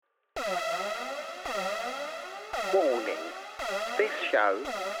Warning. This show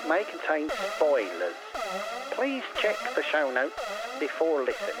may contain spoilers. Please check the show notes before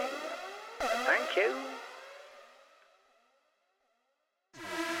listening. Thank you.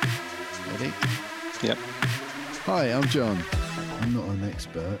 Ready? Yep. Hi, I'm John. I'm not an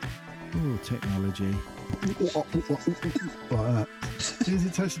expert. Oh, technology. Like that. As soon as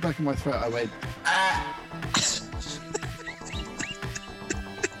it touched the back of my throat, I went, ah!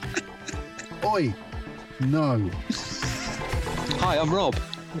 Oi! No. Hi, I'm Rob.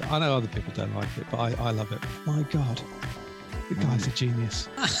 I know other people don't like it, but I love it. My God. The guy's a genius.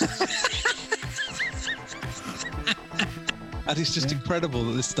 And it's just incredible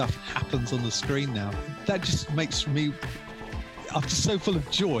that this stuff happens on the screen now. That just makes me... I'm just so full of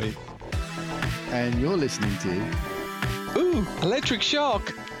joy. And you're listening to... Ooh, Electric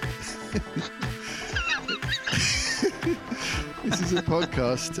Shock. This is a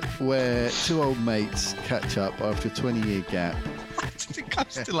podcast where two old mates catch up after a 20-year gap. I think I'm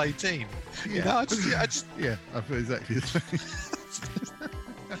still 18. Yeah. You know, I just Yeah, I feel exactly the same.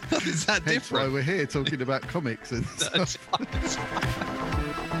 it's that Hence why different. we're here talking about comics and stuff.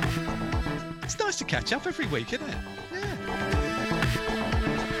 It's nice to catch up every week, isn't it? Yeah.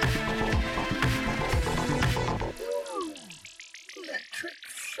 Electric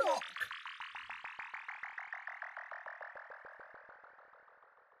shock.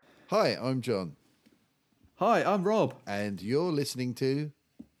 Hi, I'm John, Hi, I'm Rob. and you're listening to...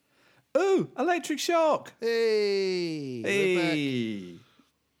 Ooh, Electric Shock. Hey! We're back. Hey.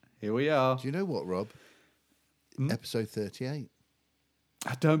 Here we are. Do you know what, Rob? Episode 38.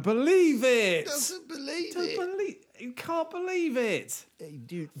 I don't believe it. Doesn't believe Don't it. believe. You can't believe it. Hey,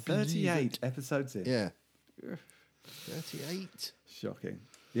 dude, believe 38 it. episodes in. Yeah. 38. Shocking.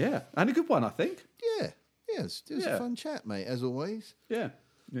 Yeah, and a good one, I think. Yeah. Yeah, it was a Yeah. fun chat, mate, as always. Yeah.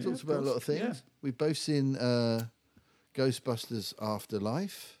 Talked about a lot of things. Yeah. We've both seen Ghostbusters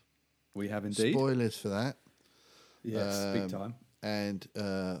Afterlife. We have indeed. Spoilers for that. Yes, big time. And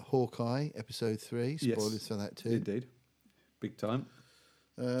Hawkeye, episode 3. Yes. Spoilers for that too. Indeed. Big time.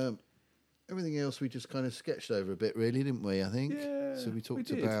 Everything else we just kind of sketched over a bit, really, didn't we? I think. Yeah, So we talked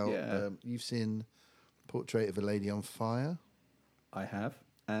did, about. yeah. You've seen Portrait of a Lady on Fire. I have.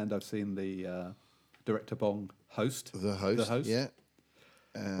 And I've seen the Director Bong host. The host. Yeah.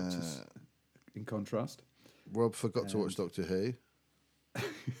 Which is in contrast. Rob forgot to watch Doctor Who.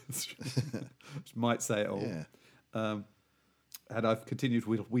 Might say it all. Yeah. And I've continued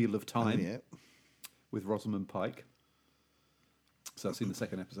with Wheel of Time Oh, yeah. with Rosamund Pike. So I've seen the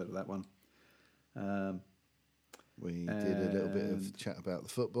second episode of that one. We did a little bit of And- chat about the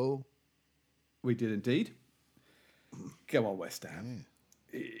football. We did indeed. Go on, West Ham.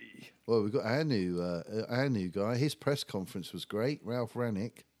 Well, we've got our new guy. His press conference was great. Ralph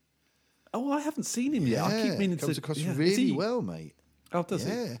Rannick. Oh, I haven't seen him yet. I keep meaning comes to. across yeah. Is really he- well, mate. Oh, does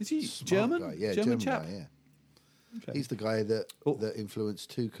Yeah, he? Is he smart German? guy. Yeah, German chap. guy, yeah. Okay. He's the guy that Oh. that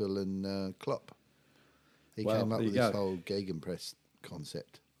influenced Tuchel and Klopp. He Well, came up there with you this go. whole Gegenpress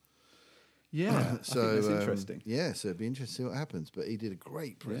concept. Yeah. So I think that's interesting. Yeah, so it'd be interesting to see what happens. But he did a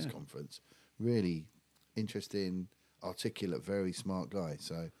great press Yeah. conference. Really interesting, articulate, very smart guy.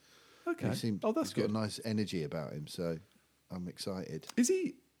 So Okay. he seemed, Oh, that's he's got good. a nice energy about him. So I'm excited.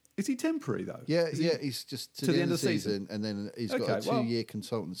 Is he temporary though? Yeah, Is yeah, he's just to to the end of the season, and then he's got a Okay, well- 2-year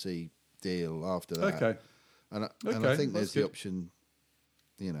consultancy deal after that. Okay. And I Okay, think there's that's the good. option,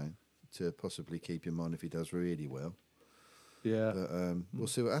 to possibly keep him on if he does really well. Yeah. But we'll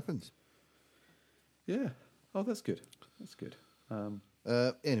see what happens. Yeah. Oh, that's good. That's good.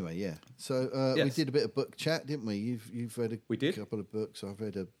 Anyway, yeah. So we Yes. did a bit of book chat, didn't we? You've read We did. couple of books. I've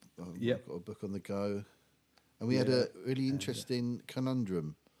read Yep. I've got a book on the go, and we had Yeah. a really interesting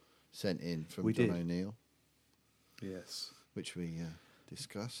conundrum sent in from We John did. O'Neill, Yes. which we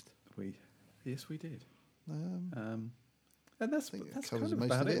discussed. Yes, we did. Um, And that's think it kind covers of most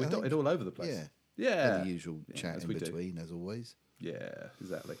about of it. it, We I dotted think. all over the place. Yeah. Yeah. the usual Yeah, chat as in we do. between, as always. Yeah.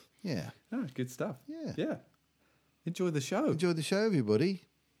 Exactly. Yeah. Oh, good stuff. Yeah. Yeah. Enjoy the show. Enjoy the show, everybody.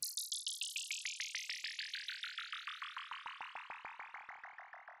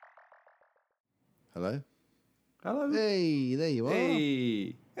 Hello. Hello. Hey, there you are.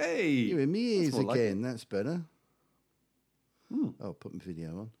 Hey. Hey. You're in my ears That's more like again. That's better. Hmm. Oh, put my video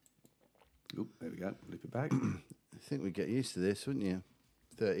on. Oop, there we go. Flip it back. I think we'd get used to this, wouldn't you?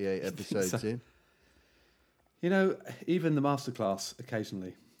 38 episodes so. in. You know, even the masterclass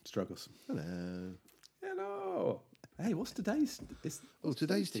occasionally struggles. Hello. Hello. Hey, what's today's? Oh,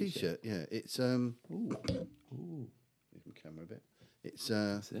 today's T-shirt. Yeah, it's Ooh. Move my camera a bit. It's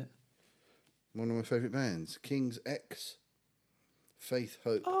That's it. one of my favourite bands, King's X. Faith,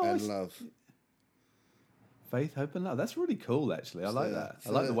 Hope, Oh, and it's- Love. Faith, Hope and Love. That's really cool, actually. I like their that. I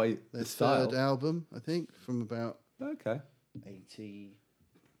like the way, their the style. third album, I think, from about Okay. 80.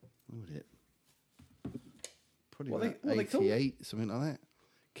 What was it? Probably What are about they- what are they called? 88, something like that.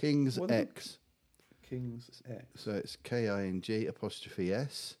 King's What are they- X. King's X. So it's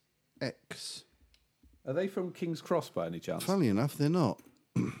KING''S X. Are they from King's Cross by any chance? Funnily enough, they're not.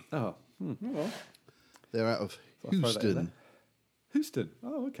 Oh. Well, They're out of I'll throw that in Houston. there. Houston.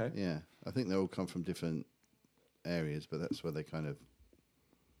 Oh, okay. Yeah, I think they all come from different areas, but that's where they kind of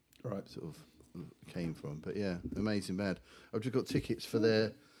Right. sort of came from. But yeah, amazing band. I've just got tickets for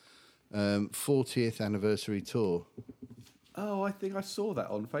their 40th anniversary tour. Oh, I think I saw that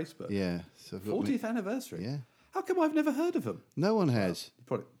on Facebook. Yeah, so I've got 40th anniversary. Yeah, How come I've never heard of them? no one has.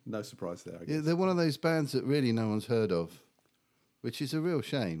 Probably no surprise there. I Yeah, guess. they're one of those bands that really no one's heard of, which is a real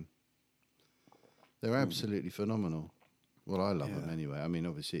shame. They're absolutely phenomenal. Well, I love them Yeah. anyway. I mean,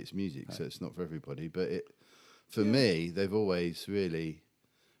 obviously it's music, so it's not for everybody. But for me, they've always really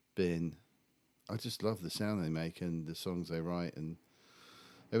been. I just love the sound they make and the songs they write and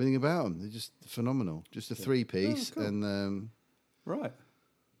everything about them. They're just phenomenal. Just a three-piece, cool. and Right.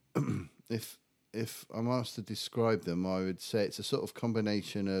 if I'm asked to describe them, I would say it's a sort of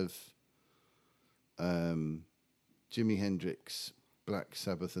combination of Jimi Hendrix, Black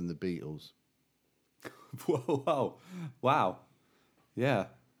Sabbath, and the Beatles. Whoa. Wow. Yeah.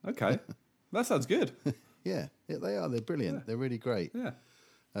 Okay. That sounds good. Yeah, they are. They're brilliant. Yeah. They're really great. Yeah.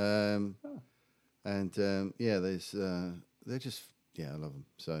 Yeah, there's they're just I love them.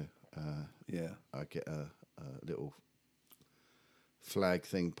 So Yeah. I get a little flag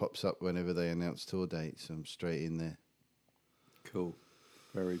thing pops up whenever they announce tour dates. I'm straight in there. Cool.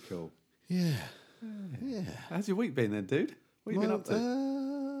 Very cool. Yeah, yeah. How's your week been then, dude? What have you been up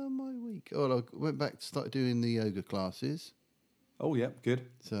to? My week. Oh, I went back to start doing the yoga classes. Oh, yeah. Good.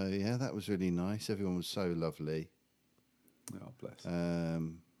 So yeah, that was really nice. Everyone was so lovely. Oh, bless. They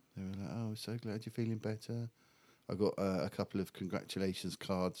were like, "Oh, so glad you're feeling better." I got a couple of congratulations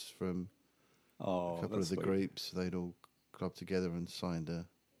cards from Oh, a couple of that's the sweet. groups. They'd all clubbed together and signed a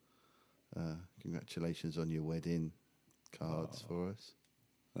congratulations on your wedding cards for us.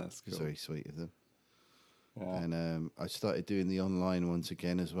 That's It was cool. very sweet of them. Wow. And I started doing the online ones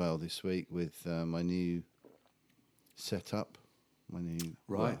again as well this week with my new setup, my new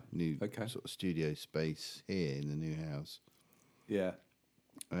new Okay. sort of studio space here in the new house, Yeah.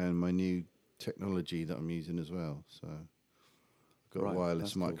 and my new technology that I'm using as well. So I've got Right, a wireless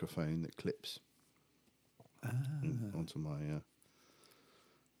that's cool. microphone that clips onto my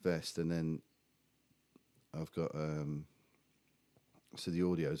vest, and then I've got so the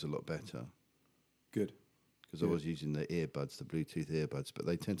audio is a lot better. Good. Because I was using the earbuds, the Bluetooth earbuds, but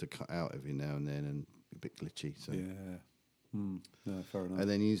they tend to cut out every now and then and be a bit glitchy. So, Yeah. No, fair enough. and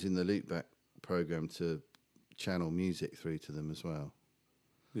then using the loopback program to channel music through to them as well.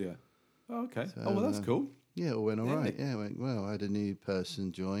 Yeah. Oh, okay. So, oh, well, that's cool. Yeah, it all went all Yeah. right. Yeah, it went well. I had a new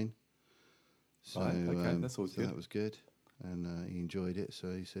person join. So, Right, okay, that's always so good. that was good. And he enjoyed it,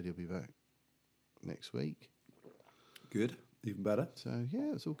 so he said he'll be back next week. Good. Even better. So, yeah,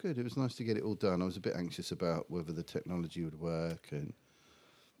 it was all good. It was nice to get it all done. I was a bit anxious about whether the technology would work and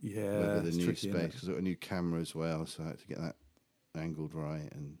Yeah. whether the it's new tricky, isn't space, it? because I've got a new camera as well, so I had to get that angled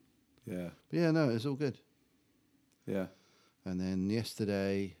right. And Yeah. but yeah, no, it was all good. Yeah. And then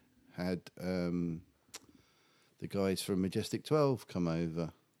yesterday had the guys from Majestic 12 come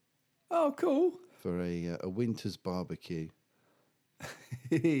over Oh, cool. for a winter's barbecue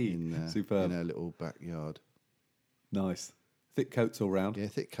in Superb. our little backyard. Nice. Thick coats all round. Yeah,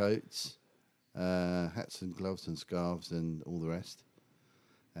 thick coats, hats and gloves and scarves and all the rest.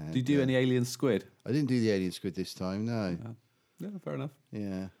 And, Do you do any alien squid? I didn't do the alien squid this time. No. Yeah, fair enough.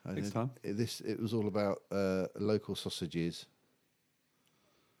 Yeah, I Next did. time. It was all about local sausages.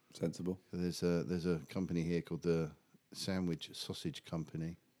 Sensible. There's a company here called the Sandwich Sausage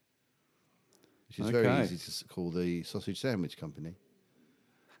Company, which is very Okay. easy to call the Sausage Sandwich Company.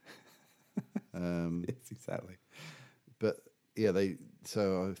 Yes, exactly. But yeah,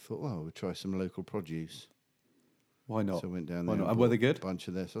 so I thought, well, we'll try some local produce. Why not? So I went down Why there. not? and And were they bought good? A bunch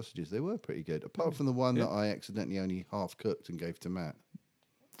of their sausages. They were pretty good, apart from the one Yeah. that I accidentally only half cooked and gave to Matt.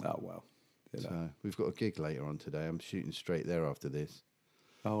 Oh, well. You know. So we've got a gig later on today. I'm shooting straight there after this.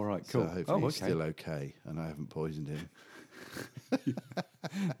 Oh, all right, cool. So hopefully oh, he's still okay, and I haven't poisoned him.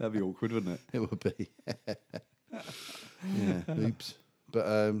 That'd be awkward, wouldn't it? It would be. Yeah, oops.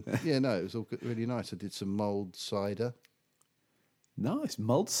 But yeah, no, it was all good, really nice. I did some mulled cider. Nice.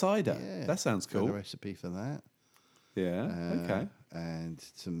 Mulled cider. Yeah, That sounds got cool. a recipe for that. Yeah. Okay. And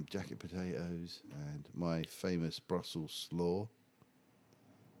some jacket potatoes and my famous Brussels slaw.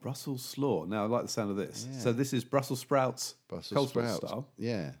 Brussels slaw. Now I like the sound of this. Yeah. So this is Brussels sprouts, Brussels coleslaw sprouts. style.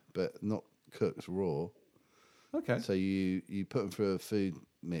 Yeah, but not cooked raw. Okay. So you put them through a food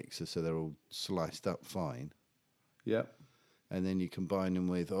mixer so they're all sliced up fine. Yeah. And then you combine them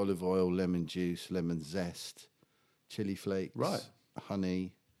with olive oil, lemon juice, lemon zest, chili flakes, Right.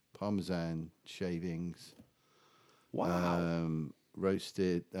 honey, parmesan shavings, Wow.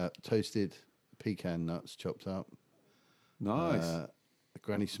 toasted pecan nuts chopped up, Nice. a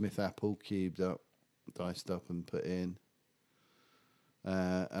Granny Smith apple cubed up, diced up and put in.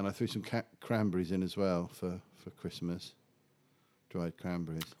 And I threw some cranberries in as well for Christmas, dried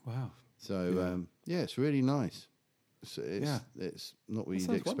cranberries. Wow. So it's really nice. It's not what That you'd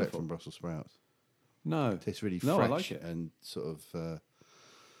sounds expect wonderful. from Brussels sprouts. No. It tastes really No, fresh I like it. and sort of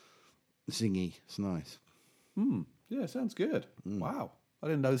zingy. It's nice. Yeah, sounds good. Wow. I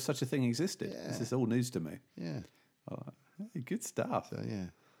didn't know such a thing existed. Yeah. This is all news to me. Yeah. Hey, good stuff. So yeah,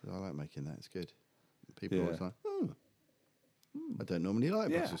 I like making that. It's good. People are Yeah. always like, I don't normally like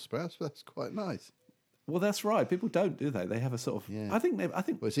Yeah. Brussels sprouts, but that's quite nice. Well, that's right. People don't, do they? They have a sort of. Yeah. I think.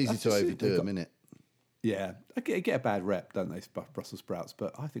 Well, it's easy that's to just it. overdo They've them, got- innit? Yeah, they get a bad rep, don't they? Brussels sprouts,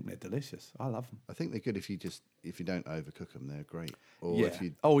 but I think they're delicious. I love them. I think they're good if you don't overcook them. They're great. Or yeah. if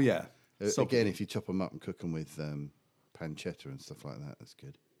you Oh yeah. again, if you chop them up and cook them with pancetta and stuff like that, that's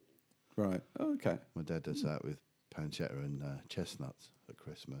good. Right. Oh, okay. My dad does that with pancetta and chestnuts at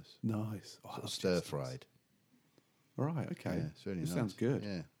Christmas. Nice. Oh, I Sort of love stir chestnuts. fried. Right. Okay. Yeah, it's really That nice. sounds good.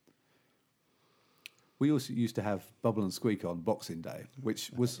 Yeah. We also used to have Bubble and Squeak on Boxing Day, which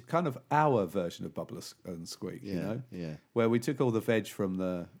was kind of our version of Bubble and Squeak, you Yeah, know? yeah. Where we took all the veg from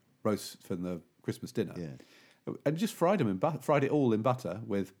the roast, from the Christmas dinner, Yeah. and just fried it all in butter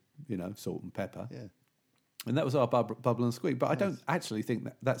with, salt and pepper. Yeah. And that was our Bubble and Squeak. But I don't actually think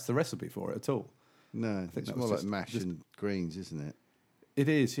that's the recipe for it at all. No, think it's that more was like just- mash and greens, isn't it? It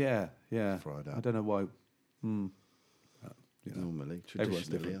is, yeah. Fried up. I don't know why. Normally, Everyone's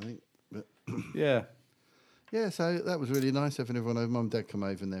traditionally, I different. think. But Yeah. yeah, so that was really nice having everyone over. Mum and Dad come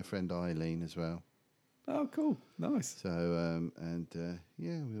over and their friend Eileen as well. Oh, cool. Nice. So,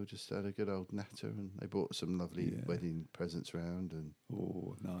 we all just had a good old natter and they brought some lovely Yeah. wedding presents round and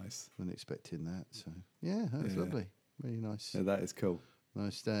Oh, nice. wasn't expecting that. So, yeah, that was Yeah. lovely. Really nice. Yeah, that is cool.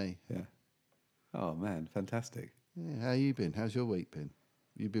 Nice day. Yeah. Oh, man. Fantastic. Yeah, how you been? How's your week been?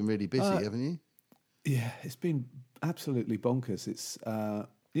 You've been really busy, haven't you? Yeah, it's been absolutely bonkers. It's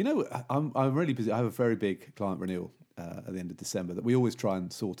I'm really busy. I have a very big client renewal at the end of December that we always try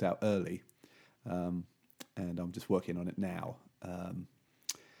and sort out early, and I'm just working on it now.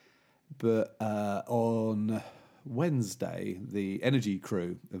 But on Wednesday, the Energy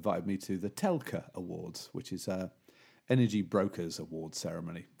crew invited me to the Telka Awards, which is Energy Brokers Awards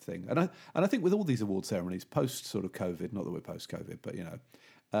ceremony thing. And I think with all these award ceremonies, post sort of COVID, not that we're post COVID,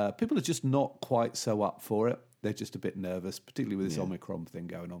 but people are just not quite so up for it. They're just a bit nervous, particularly with this Omicron thing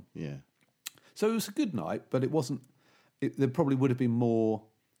going on. Yeah. So it was a good night, but it wasn't. There probably would have been more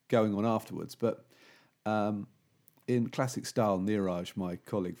going on afterwards. But in classic style, Neeraj, my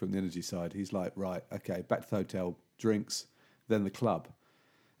colleague from the energy side, he's like, right, okay, back to the hotel, drinks, then the club.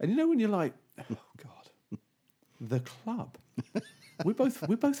 And you know when you're like, oh God, the club? We're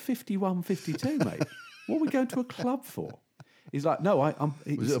both 51, 52, mate. What are we going to a club for? He's like, no, I'm.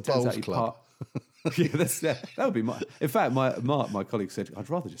 Was it a bowls club? Yeah, that would be my. In fact, my colleague said, I'd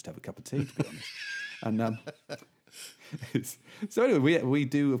rather just have a cup of tea, to be honest. And so anyway, we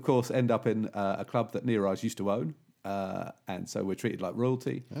do of course end up in a club that Neeraj used to own, and so we're treated like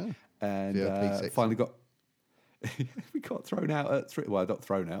royalty. Oh, and VIP section. finally got we got thrown out at 3. Well, not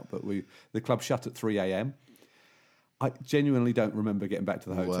thrown out, but the club shut at 3 a.m. I genuinely don't remember getting back to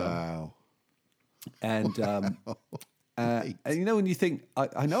the hotel. Wow. And and you know when you think,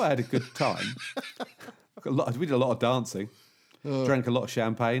 I know I had a good time. We did a lot of dancing, drank a lot of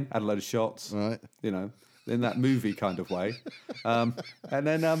champagne, had a load of shots, Right. In that movie kind of way. And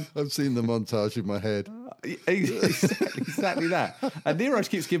then I've seen the montage in my head. exactly that. And Neeraj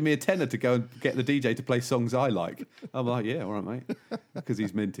keeps giving me a tenner to go and get the DJ to play songs I like. I'm like, yeah, all right, mate, because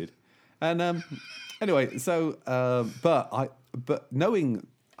he's minted. And anyway, so but knowing.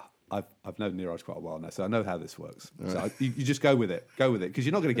 I've known Neeraj quite a while now, so I know how this works. Right. So you just go with it, because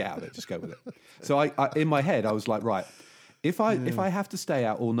you're not going to get out of it. Just go with it. So I in my head, I was like, right, if I have to stay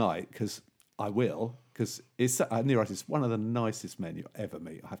out all night, because I will, because Neeraj is one of the nicest men you ever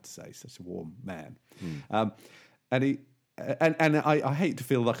meet. I have to say, such a warm man, and I hate to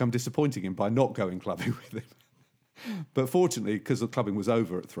feel like I'm disappointing him by not going clubbing with him. But fortunately, because the clubbing was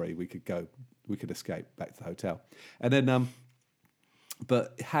over at 3, we could escape back to the hotel, and then.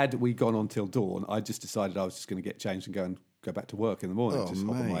 But had we gone on till dawn, I just decided I was just going to get changed and go and go back to work in the morning. Oh, Just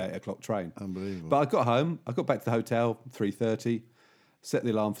hop on my mate. 8:00 train. Unbelievable. But I got home. I got back to the hotel 3:30. Set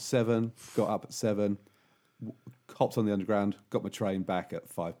the alarm for 7. Got up at 7. Hopped on the underground. Got my train back at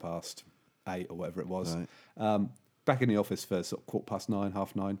 8:05 or whatever it was. Right. Back in the office for sort of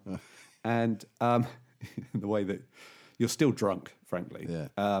 9:15, 9:30, and the way that you're still drunk, frankly. Yeah.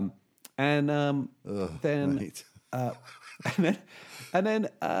 Then mate. and then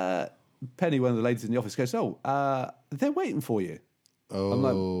Penny, one of the ladies in the office, goes, "Oh, they're waiting for you." Oh. I'm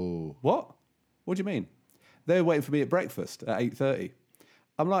like, "What? What do you mean?" They're waiting for me at breakfast at 8:30.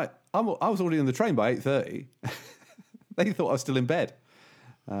 I'm like, I was already on the train by 8:30. They thought I was still in bed.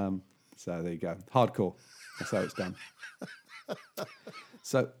 So there you go. Hardcore. That's how it's done.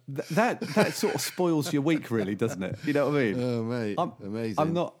 So that sort of spoils your week, really, doesn't it? You know what I mean? Oh, mate. Amazing.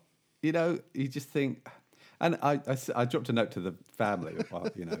 I'm not, you just think... And I dropped a note to the family,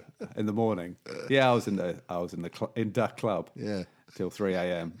 in the morning. Yeah, I was in the club. Yeah. Till 3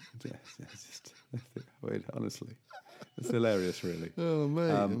 a.m. It's just, honestly, it's hilarious, really. Oh, mate.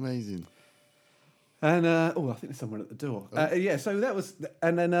 Amazing. And I think there's someone at the door. So that was,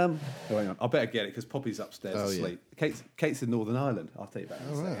 and then hang on, I better get it because Poppy's upstairs asleep. Yeah. Kate's in Northern Ireland. I'll tell you about that.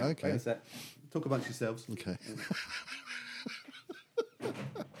 Oh, right, okay. Wait a sec. Talk amongst yourselves. Okay.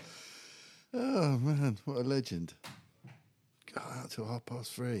 Oh, man, what a legend. Go out till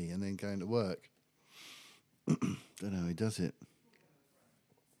 3:30 and then going to work. Don't know how he does it.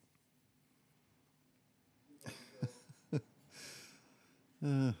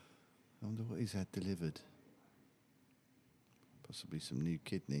 I wonder what he's had delivered. Possibly some new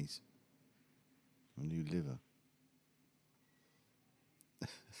kidneys. Or new liver.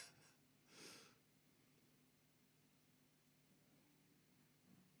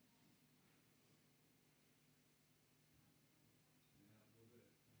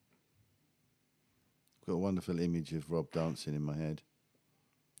 Got a wonderful image of Rob dancing in my head.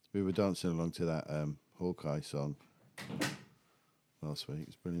 We were dancing along to that Hawkeye song last week. It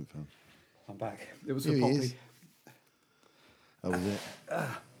was brilliant fun. I'm back. It was Here for he Poppy. is. Oh, was it? I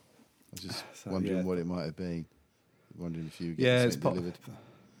was just wondering what it might have been. Wondering if you get it's delivered.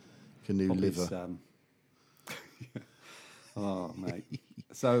 Canoe Poppy's, liver. Oh, mate.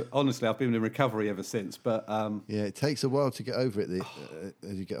 So, honestly, I've been in recovery ever since, but... Yeah, it takes a while to get over it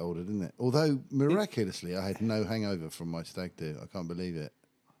as you get older, doesn't it? Although, miraculously, I had no hangover from my stag do. I can't believe it.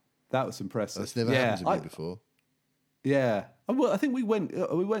 That was impressive. That's never happened to me before. Yeah. Well, I think we went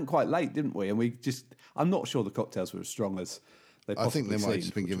quite late, didn't we? And we just... I'm not sure the cocktails were as strong as they possibly I think they might have seemed,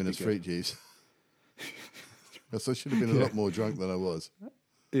 just been which giving would us be fruit good. juice. So I should have been a lot more drunk than I was.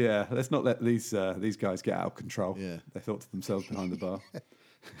 Yeah, let's not let these guys get out of control. Yeah. They thought to themselves behind the bar.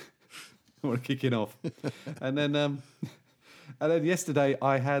 I want to kick it off. And then yesterday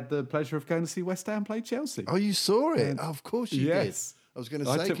I had the pleasure of going to see West Ham play Chelsea. Oh, you saw it? Oh, of course you Yes. did. I was going to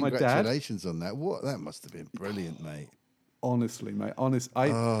I say took my dad. congratulations on that. What? That must have been brilliant, mate. Honestly, mate.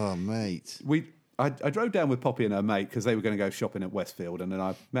 Oh, mate. I drove down with Poppy and her mate because they were going to go shopping at Westfield, and then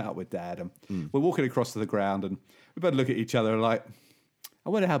I met up with Dad, and we're walking across to the ground, and we both look at each other and like, I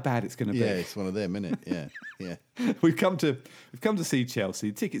wonder how bad it's going to be. Yeah, it's one of them, isn't it? Yeah, yeah. We've come to see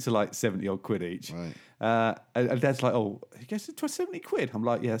Chelsea. Tickets are like 70 odd quid each. Right. And Dad's like, oh, he goes, it was 70 quid. I'm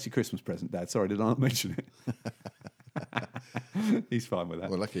like, yeah, that's your Christmas present, Dad. Sorry, did I not mention it? He's fine with that.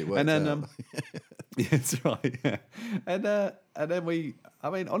 Well, lucky it worked and then, out. yeah, that's right. Yeah. And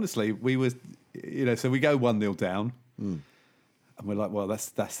then honestly, we was, so we go 1-0 down, and we're like, well,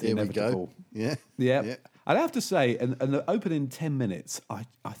 that's Here inevitable. we go. Yeah. Yeah. I'd have to say, and the opening 10 minutes, I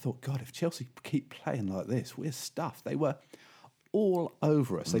thought, God, if Chelsea keep playing like this, we're stuffed. They were all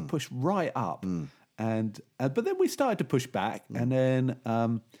over us. They pushed right up, but then we started to push back, and then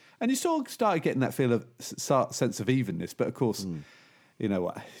and you sort of started getting that feel of sense of evenness. But of course, you know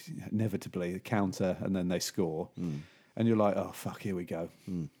what? Inevitably, the counter, and then they score, and you're like, oh fuck, here we go.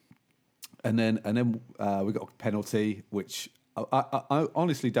 And then we got a penalty, which. I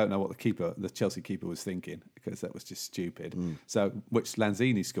honestly don't know what the Chelsea keeper was thinking, because that was just stupid. So, which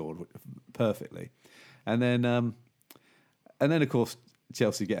Lanzini scored perfectly, and then of course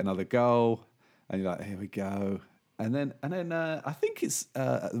Chelsea get another goal, and you're like, here we go, and then I think it's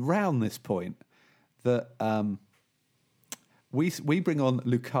around this point that we bring on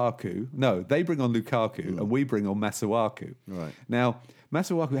Lukaku. No, they bring on Lukaku, and we bring on Masuaku. Right. Now,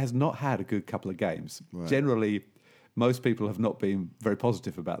 Masuaku has not had a good couple of games. Right. Generally, most people have not been very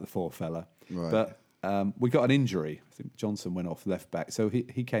positive about the poor fella. Right. But we got an injury. I think Johnson went off left back, so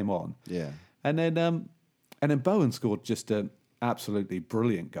he came on. Yeah. And then Bowen scored just an absolutely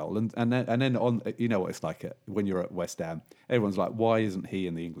brilliant goal. And then on, you know what it's like when you're at West Ham. Everyone's like, why isn't he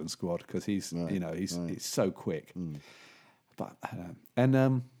in the England squad? Because he's he's so quick. but I don't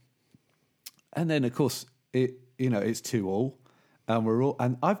know. And then of course it's 2-2. And we're all,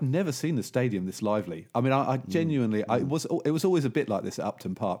 and I've never seen the stadium this lively. I mean, I genuinely, it was always a bit like this at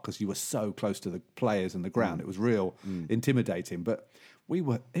Upton Park because you were so close to the players and the ground. It was real intimidating, but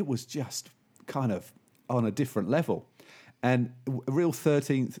it was just kind of on a different level. And a real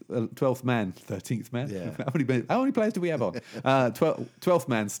 12th man. Yeah. How many players do we have on? 12th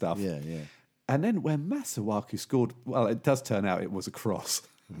man stuff. Yeah, yeah. And then when Masuaku scored, well, it does turn out it was a cross.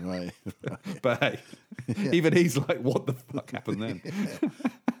 Right. But hey, even he's like, what the fuck happened then?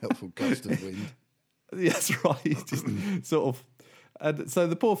 Helpful gust of wind. Yeah, that's right. He's just sort of. And so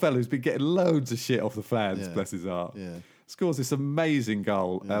the poor fellow who's been getting loads of shit off the fans, Yeah. bless his heart, Yeah. scores this amazing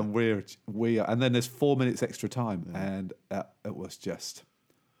goal, and we are, and then there's 4 minutes extra time, and it was just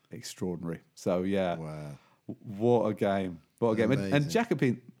extraordinary. So yeah, Wow. what a game! What a game! And Amazing.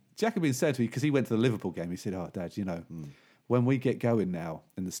 Jacobin said to me, because he went to the Liverpool game, he said, "Oh, Dad, when we get going now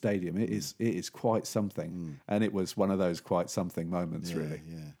in the stadium, it is quite something." And it was one of those quite something moments, Yeah, really.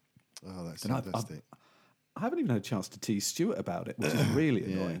 yeah. Oh, that's And fantastic. I haven't even had a chance to tease Stuart about it, which is really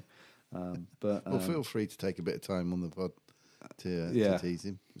annoying. But Well, feel free to take a bit of time on the pod to Yeah. tease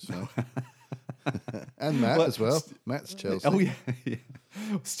him. It's fine. And Matt as well. Matt's Chelsea. Oh yeah, yeah.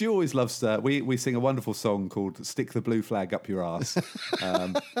 Stu always loves. We sing a wonderful song called "Stick the Blue Flag Up Your Arse,"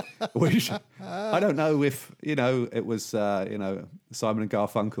 which I don't know if it was Simon and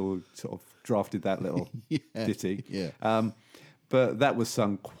Garfunkel sort of drafted that little ditty. Yeah. But that was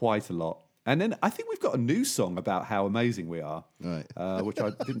sung quite a lot. And then I think we've got a new song about how amazing we are, Right. which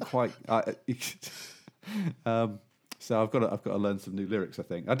I didn't quite. So I've got to learn some new lyrics. I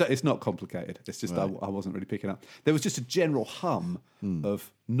think it's not complicated. It's just Right. I wasn't really picking up. There was just a general hum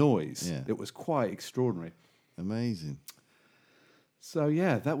of noise. Yeah. It was quite extraordinary. Amazing. So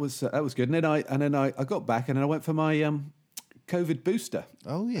yeah, that was good. And then I got back and then I went for my COVID booster.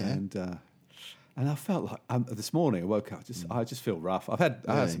 Oh, yeah. And I felt like this morning I woke up. I just feel rough. I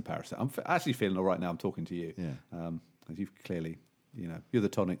had some parasite. I'm actually feeling all right now. I'm talking to you. Yeah. As you've clearly, you're the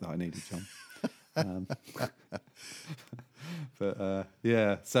tonic that I needed, John. But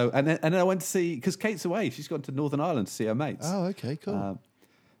yeah. So and then I went to see, because Kate's away. She's gone to Northern Ireland to see her mates. Oh, okay, cool.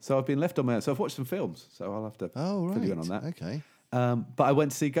 So I've been left on my own. So I've watched some films. So I'll have to fill you in on that. Okay. But I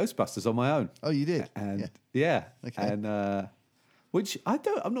went to see Ghostbusters on my own. Oh, you did? And Yeah. yeah, Okay. and which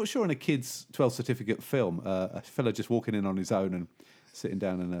I'm not sure in a kid's 12th certificate film, a fella just walking in on his own and sitting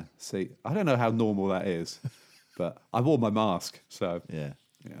down in a seat. I don't know how normal that is, but I wore my mask, so Yeah,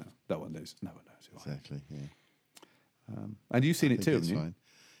 no one knows who I am. exactly. Yeah. And you've seen it I too, think haven't it's you?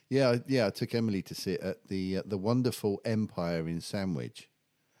 fine. Yeah, I took Emily to sit at the wonderful Empire in Sandwich,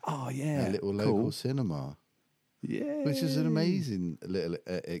 Oh yeah, a little cool. local cinema, Yeah, which is an amazing little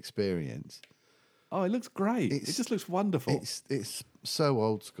experience. Oh, it looks great. It just looks wonderful. It's so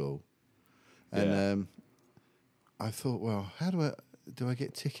old school, and I thought, well, how do I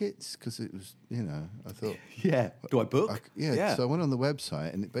get tickets? Because it was, I thought, yeah. Do I book? So I went on the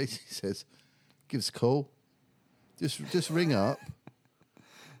website and it basically says, give us a call, just ring up,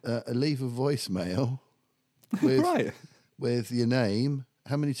 leave a voicemail with Right. with your name,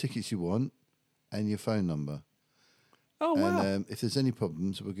 how many tickets you want, and your phone number. Oh wow. And if there's any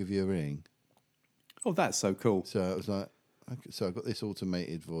problems, we'll give you a ring. Oh, that's so cool. So I was like, okay, so I got this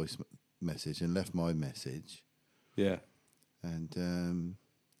automated voice message and left my message, Yeah. and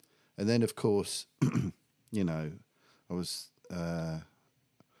then of course, I was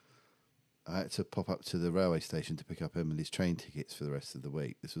I had to pop up to the railway station to pick up Emily's train tickets for the rest of the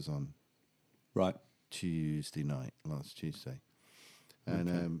week. This was on Right. Tuesday night, last Tuesday,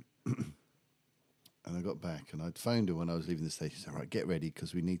 and and I got back and I'd phoned her when I was leaving the station. Said, "Right, get ready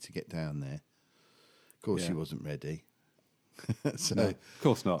because we need to get down there." Of course, she Yeah. wasn't ready. So, No, of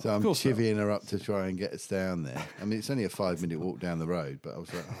course not. so Of I'm course not. chivying her up to try and get us down there. I mean, it's only a 5-minute walk down the road, but I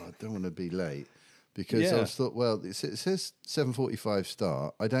was like, I don't want to be late because I Yeah. was thought, well, it says 7:45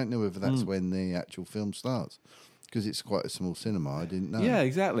 start. I don't know whether that's when the actual film starts because it's quite a small cinema. I didn't know. Yeah,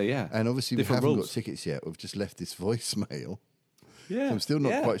 exactly. Yeah. And obviously Different we haven't rules. got tickets yet. We've just left this voicemail. Yeah. So I'm still not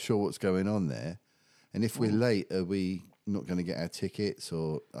yeah. quite sure what's going on there. And if we're late, are we not going to get our tickets?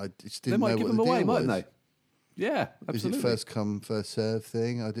 Or I just They didn't might know give what them the away, deal mightn't was. they? Yeah, Is absolutely. it first come, first serve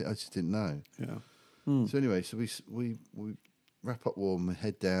thing? I just didn't know. Yeah. So anyway, so we wrap up warm and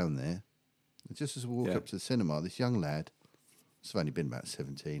head down there. And just as we walk Yeah. up to the cinema, this young lad, it's only been about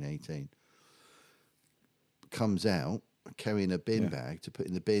 17, 18, comes out carrying a bin Yeah. bag to put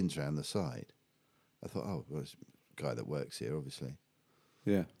in the bins around the side. I thought, oh, well, it's a guy that works here, obviously.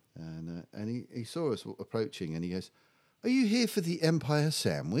 Yeah. And he saw us approaching and he goes, "Are you here for the Empire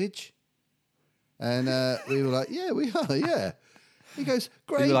Sandwich?" And we were like, yeah, we are, yeah. He goes,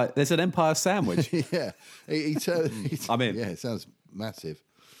 great. You were like, there's an Empire sandwich. Yeah. He turned. I'm in. Yeah, it sounds massive.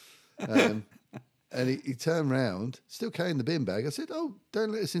 And he turned round, still carrying the bin bag. I said, oh,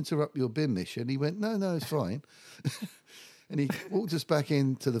 don't let us interrupt your bin mission. He went, no, it's fine. And he walked us back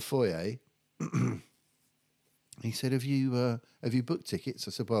into the foyer. He said, have you booked tickets?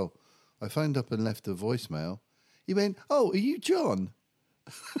 I said, well, I phoned up and left a voicemail. He went, oh, are you John?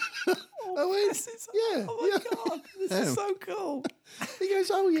 I went, yeah. Oh my God, this is so cool. He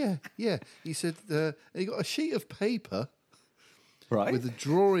goes, oh, yeah. He said, he got a sheet of paper Right. with a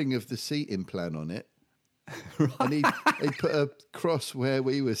drawing of the seating plan on it. And he put a cross where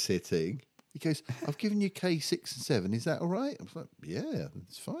we were sitting. He goes, I've given you K6 and 7. Is that all right? I was like, yeah,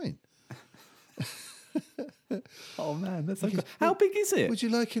 it's fine. Oh, man, that's so cool. How big is it? Would you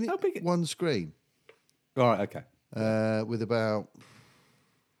like How big? one screen All right, okay. with about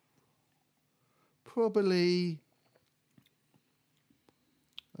probably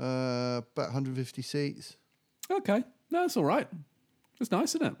about 150 seats? Okay. No, that's all right. It's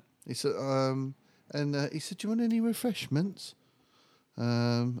nice, isn't it? He said, he said, do you want any refreshments?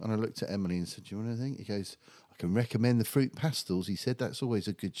 And I looked at Emily and said, do you want anything? He goes, I can recommend the fruit pastels. He said, that's always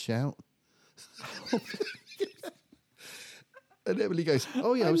a good shout. And Emily goes,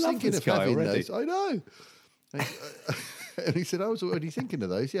 oh, yeah, I was love thinking this of guy having already. those. I know. And he said, I was already thinking of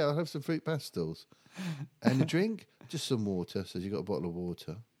those. Yeah, I'll have some fruit pastels. And a drink? Just some water. Says, you got a bottle of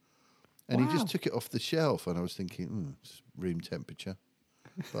water. And he Wow. just took it off the shelf. And I was thinking, it's room temperature.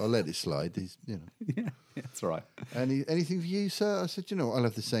 But I'll let it slide. Yeah, that's all right. Anything for you, sir? I said, you know what, I'll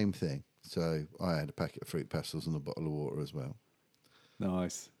have the same thing. So I had a packet of fruit pastels and a bottle of water as well.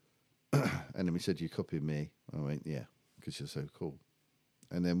 Nice. And then he said, you copied me. I went, yeah, because you're so cool.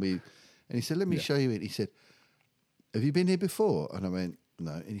 And then he said, let me show you it. He said, have you been here before? And I went,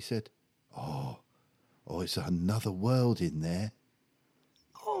 no. And he said, oh, it's another world in there.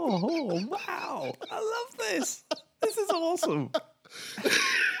 Oh, wow. I love this. This is awesome.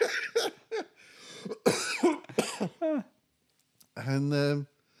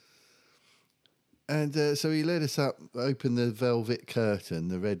 And so he led us up, opened the velvet curtain,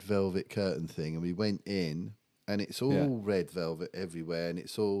 the red velvet curtain thing, and we went in, and it's all red velvet everywhere, and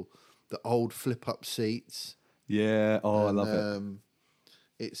it's all the old flip-up seats. Yeah. Oh, And, I love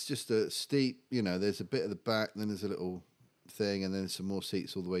it. It's just a steep, there's a bit at the back, then there's a little thing, and then some more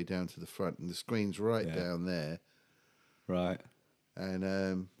seats all the way down to the front, and the screen's right down there. Right.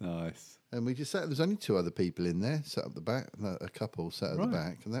 And Nice. and we just sat. There's only two other people in there, sat up the back. A couple sat at the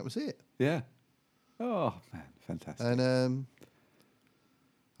back, and that was it. Yeah. Oh, man. Fantastic. And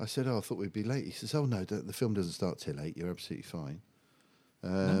I said, I thought we'd be late. He says, oh, no, the film doesn't start till 8. You're absolutely fine.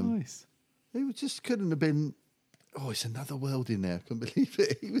 Nice. It just couldn't have been, it's another world in there. I couldn't believe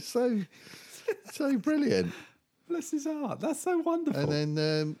it. He was so brilliant. Bless his heart. That's so wonderful. And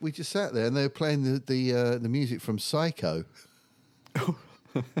then we just sat there, and they were playing the music from Psycho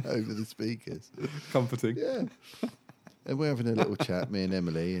over the speakers. Comforting. Yeah. And we're having a little chat, me and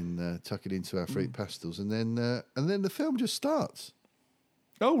Emily, and tucking into our fruit pastels, and then the film just starts.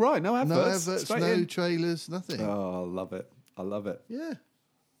 Oh, right. No adverts. No adverts, Straight no in. trailers, nothing. Oh, I love it. I love it. Yeah.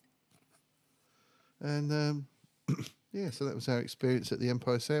 And so that was our experience at the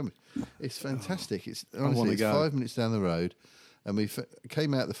Empire Sandwich. It's fantastic. It's honestly, wanna it's go. 5 minutes down the road, and we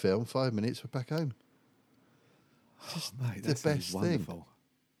came out the film. 5 minutes, we're back home. Just Mate, the that sounds best thing. wonderful.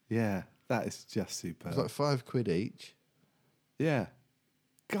 Yeah, that is just superb. It's like £5 each. Yeah.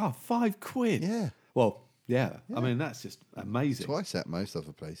 God, £5. Yeah. Well, yeah. I mean, that's just amazing. Twice at most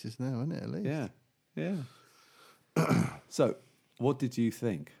other places now, isn't it? At least. Yeah. Yeah. So, what did you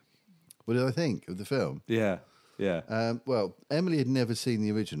think? What did I think of the film? Yeah. Yeah. Well, Emily had never seen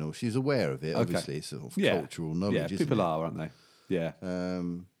the original. She's aware of it. Okay. Obviously, it's sort of Yeah. cultural knowledge. Yeah, isn't people it? are, aren't they? Yeah.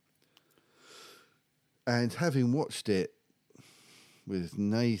 And having watched it with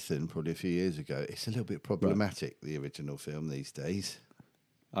Nathan probably a few years ago, it's a little bit problematic, the original film these days.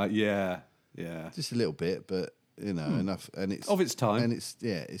 Yeah. Yeah. Just a little bit, but, enough. And it's Of its time. And it's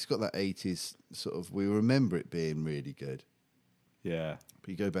got that 80s sort of, we remember it being really good. Yeah.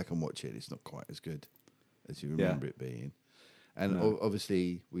 But you go back and watch it, it's not quite as good as you remember it being. And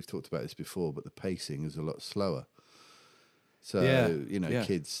obviously, we've talked about this before, but the pacing is a lot slower. So, Yeah.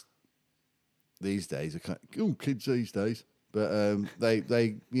 kids these days are kids these days. But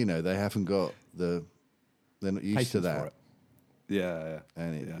they haven't got they're not used Patience to for that. it. Yeah.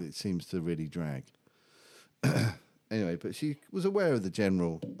 And it seems to really drag. Anyway, but she was aware of the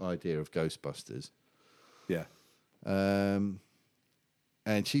general idea of Ghostbusters. Yeah. And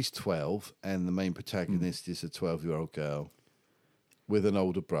she's 12, and the main protagonist is a 12-year-old girl with an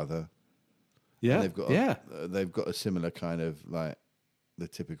older brother. Yeah, And yeah. they've got a similar kind of like the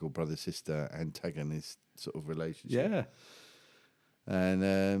typical brother sister antagonist sort of relationship. Yeah.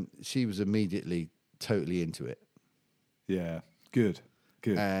 And she was immediately totally into it, Yeah. Good.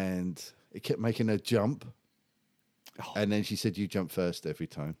 and it kept making her jump. Oh. And then she said, "You jump first every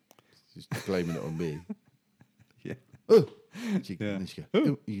time." She's blaming it on me. Yeah. Oh, and Yeah. then she goes,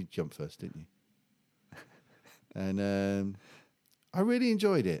 "Oh, you jumped first, didn't you?" And I really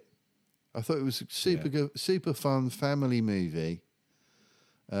enjoyed it. I thought it was a super good, super fun family movie.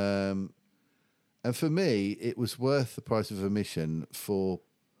 And for me, it was worth the price of admission for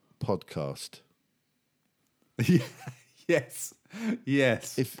podcast. Yes.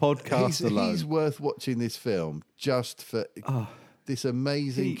 If Podcast alone. he's worth watching this film just for this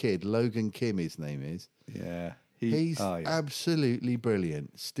amazing kid, Logan Kim, his name is. Yeah. He's absolutely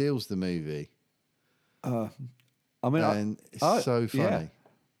brilliant. Steals the movie. I mean, And it's so funny. yeah.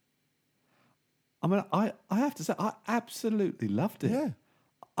 I mean, I have to say, I absolutely loved it. Yeah.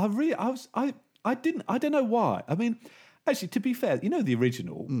 I don't know why. I mean, actually, to be fair, you know the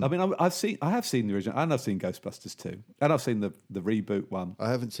original. I mean, I have seen the original, and I've seen Ghostbusters 2, and I've seen the reboot one. I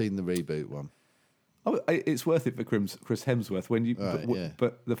haven't seen the reboot one. Oh, it's worth it for Chris Hemsworth when you. Right, but, yeah.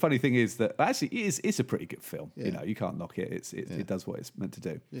 but the funny thing is that actually it's a pretty good film. Yeah. You know, you can't knock it. It does what it's meant to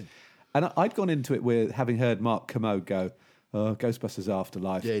do. Yeah. And I'd gone into it with having heard Mark Kermode go, Ghostbusters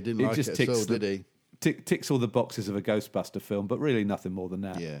Afterlife. Yeah, he didn't like it at all, did he? Ticks all the boxes of a Ghostbuster film, but really nothing more than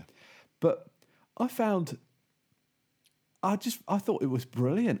that. Yeah. But I thought it was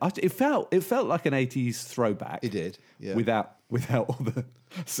brilliant. It felt like an 80s throwback. It did, yeah. Without all the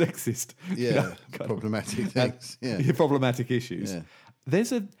sexist, Yeah, kind of- problematic things. Yeah. problematic issues. Yeah.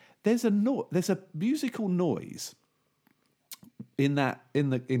 There's a musical noise in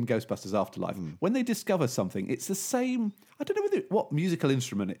Ghostbusters Afterlife. When they discover something, it's the same. I don't know what musical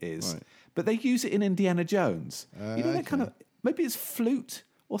instrument it is, Right. but they use it in Indiana Jones. You know that kind Okay. of, maybe it's flute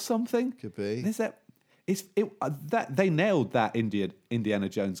or something. Could be. There's that. That they nailed that Indiana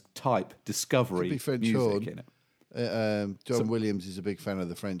Jones type discovery Could be French music horn. in it. John Williams is a big fan of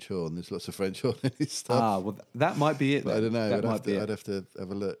the French horn. There's lots of French horn in his stuff. Well, that might be it. But I then. don't know. That might be it. I'd have to have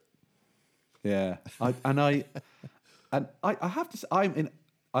a look. Yeah, I have to say,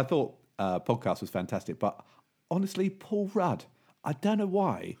 I thought podcast was fantastic, but honestly, Paul Rudd, I don't know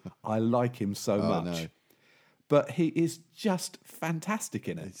why I like him so much, no. but he is just fantastic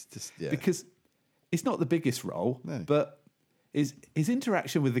in it. It's just, yeah. Because it's not the biggest role, No. but his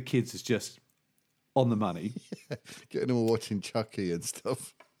interaction with the kids is just on the money. Getting them all watching Chucky and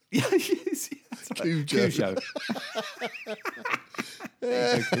stuff. Yeah, yes, Cujo.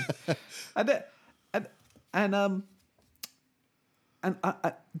 And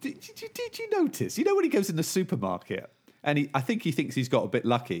did you notice? You know when he goes in the supermarket and I think he thinks he's got a bit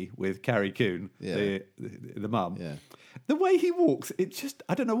lucky with Carrie Coon, Yeah. the mum. Yeah. The way he walks,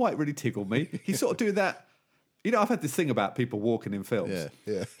 I don't know why it really tickled me. He's sort of doing that. You know, I've had this thing about people walking in films.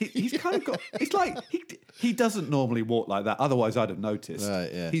 Yeah, yeah. He's kind of got. It's like he doesn't normally walk like that. Otherwise, I'd have noticed. Right,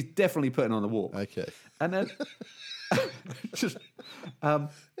 yeah. He's definitely putting on a walk. Okay. And then just and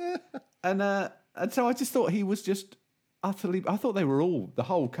so I just thought he was just utterly. I thought they were all the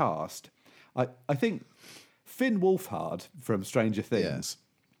whole cast. I think Finn Wolfhard from Stranger Things.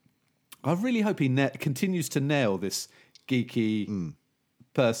 I really hope he continues to nail this geeky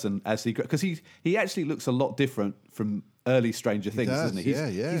person as he, because he actually looks a lot different from early Stranger Things, does, doesn't he? yeah.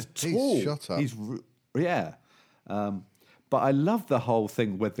 He's He's tall. shot up. Yeah. But I love the whole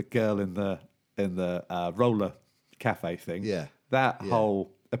thing with the girl in the roller cafe thing. Yeah. That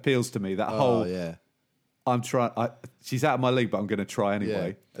whole appeals to me. That whole yeah. I'm trying. She's out of my league, but I'm going to try Yeah.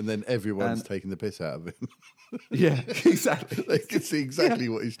 anyway. And then everyone's taking the piss out of him. Yeah, exactly. They can see exactly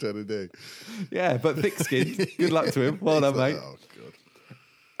what he's trying to do. Yeah, but thick-skinned. Good luck to him. Well done, mate. Oh,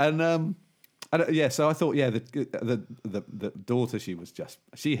 God. And so I thought, the daughter,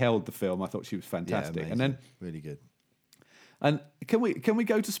 she held the film. I thought she was fantastic. Yeah, and then, really good. and can we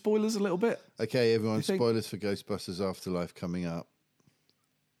go to spoilers a little bit? Okay, everyone, You think- spoilers for Ghostbusters Afterlife coming up.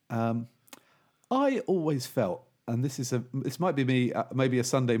 I always felt, and this might be me, maybe a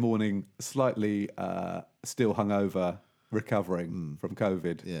Sunday morning, slightly still hungover, recovering from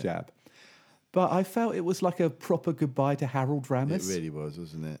COVID jab, but I felt it was like a proper goodbye to Harold Ramis. It really was,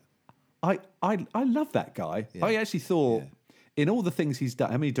 wasn't it? I love that guy. Yeah. I actually thought Yeah. in all the things he's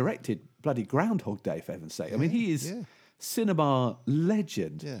done. I mean, he directed bloody Groundhog Day, for heaven's sake. I mean, he is cinema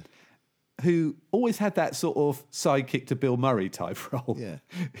legend. Yeah. Who always had that sort of sidekick to Bill Murray type role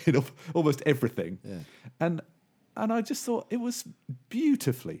in almost everything. Yeah. And I just thought it was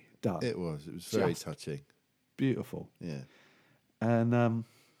beautifully done. It was very Just touching. beautiful. Yeah. And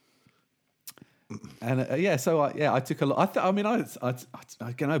And so I took a lot. I mean, I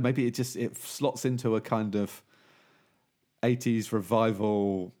don't know. Maybe it slots into a kind of 80s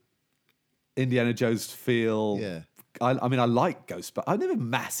revival, Indiana Jones feel. Yeah. I mean, I like Ghostbusters. I'm never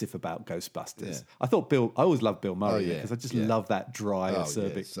massive about Ghostbusters. Yeah. I always loved Bill Murray yeah, because I just yeah. love that dry,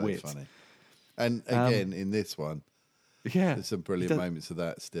 acerbic it's so wit. funny. And again, in this one, Yeah, there's some brilliant moments of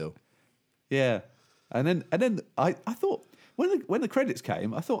that still. Yeah, and then I thought when the credits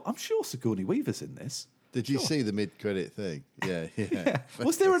came, I thought I'm sure Sigourney Weaver's in this. Did you see the mid-credit thing? Yeah, yeah.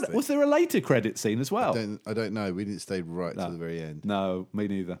 Was there a later credit scene as well? I don't know. We didn't stay right to the very end. No, me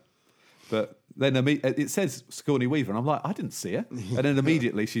neither. But then it says Sigourney Weaver, and I'm like, I didn't see her. And then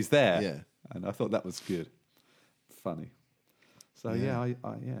immediately she's there. Yeah. And I thought that was good, funny. So yeah,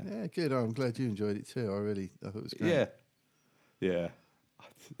 Yeah, good. I'm glad you enjoyed it too. I thought it was great. yeah.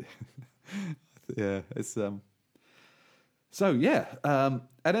 Yeah, it's So yeah, and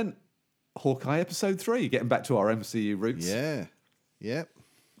then Hawkeye episode 3, getting back to our MCU roots. Yeah. Yep.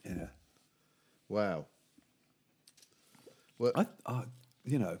 Yeah. Wow. Well,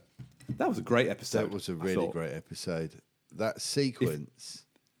 that was a great episode. that was a really great episode. That sequence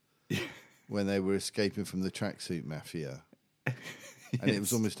when they were escaping from the tracksuit mafia, and it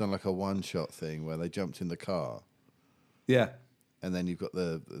was almost done like a one-shot thing where they jumped in the car, Yeah. and then you've got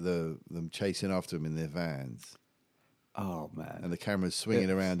them chasing after them in their vans. Oh man. And the camera's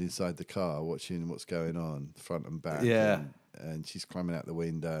swinging around inside the car, watching what's going on, front and back. Yeah. And she's climbing out the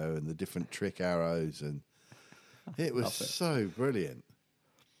window, and the different trick arrows, and it was so brilliant.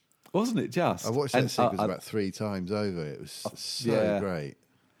 Wasn't it just? I watched that sequence about 3 times over. It was so great.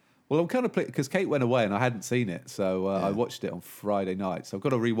 Well, I'm kind of because Kate went away and I hadn't seen it, so I watched it on Friday night. So I've got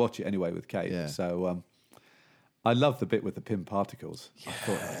to rewatch it anyway with Kate. Yeah. So I love the bit with the pin particles. I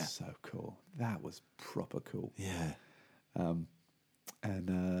thought that was so cool. That was proper cool. Yeah.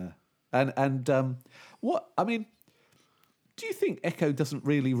 What I mean, do you think Echo doesn't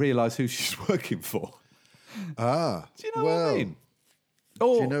really realise who she's working for? Do you know what I mean? Do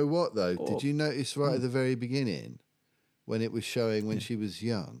you know what though? Did you notice right at the very beginning when it was showing when she was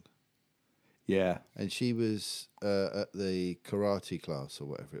young? Yeah. And she was at the karate class or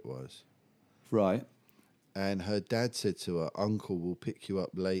whatever it was. Right. And her dad said to her, "Uncle will pick you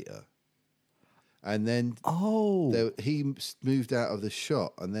up later." And then he moved out of the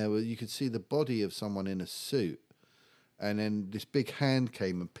shot, and you could see the body of someone in a suit. And then this big hand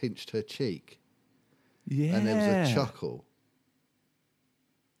came and pinched her cheek. Yeah. And there was a chuckle.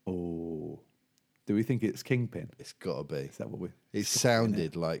 Oh. Do we think it's Kingpin? It's got to be. Is that what we... It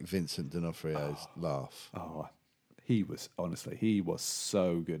sounded like Vincent D'Onofrio's laugh. Oh, he was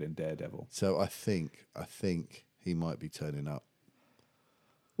so good in Daredevil. So I think he might be turning up.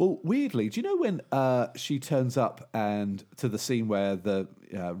 Well, weirdly, do you know when she turns up and to the scene where the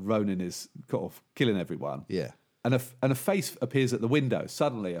Ronin is kind of killing everyone? Yeah. And a face appears at the window,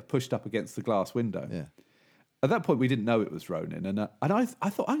 suddenly pushed up against the glass window. Yeah. At that point, we didn't know it was Ronin. And I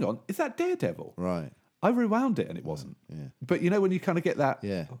thought, hang on, is that Daredevil? Right. I rewound it and it wasn't. Yeah. But you know when you kind of get that...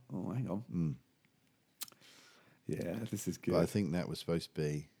 Yeah. Oh, hang on. Yeah, this is good. But I think that was supposed to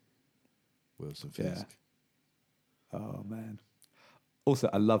be Wilson Fisk. Yeah. Oh, man. Also,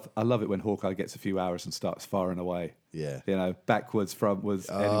 I love it when Hawkeye gets a few hours and starts firing away. Yeah. You know, backwards, frontwards,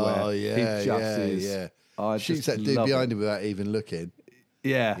 anywhere. Oh, yeah, He just is. yeah. I Shoots just that dude love behind it. him without even looking.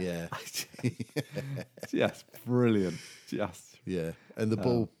 Yeah. Yeah. Just brilliant. Just. Yeah. And the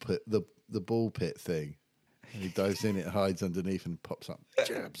ball pit thing. He dives in, it hides underneath and pops up,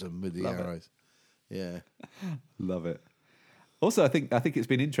 jabs them with the arrows. Yeah. Love it. Also, I think it's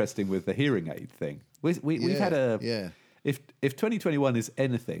been interesting with the hearing aid thing. We've had a... Yeah. If 2021 is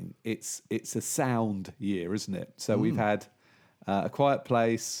anything, it's a sound year, isn't it? So we've had A Quiet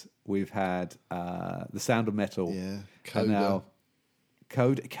Place, we've had The Sound of Metal, Yeah. and now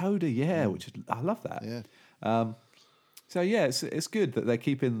Coda, yeah, which I love that. Yeah. So yeah, it's good that they're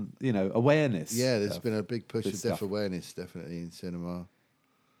keeping awareness. Yeah, there's been a big push good of stuff. deaf awareness, definitely, in cinema.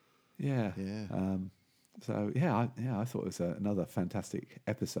 Yeah, Yeah. I thought it was another fantastic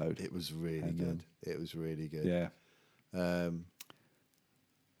episode. It was really good. It was really good. Yeah. Um,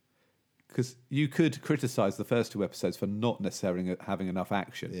 Because you could criticise the first 2 episodes for not necessarily having enough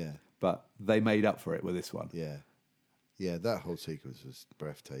action. Yeah. But they made up for it with this one. yeah. Yeah, that whole sequence was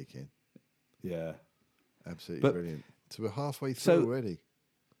breathtaking. Yeah. Absolutely But- brilliant. So we're halfway through So- already.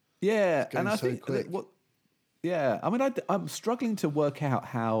 Yeah, going and I so think quick. I mean, I'm struggling to work out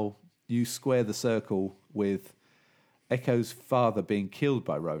how you square the circle with Echo's father being killed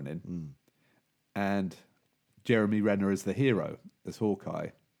by Ronin, and Jeremy Renner as the hero, as Hawkeye.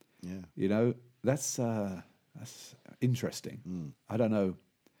 Yeah. You know, that's interesting. I don't know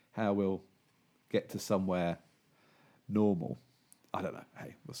how we'll get to somewhere normal. I don't know.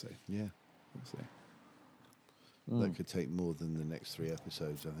 Hey, we'll see. Yeah. We'll see. That could take more than the next 3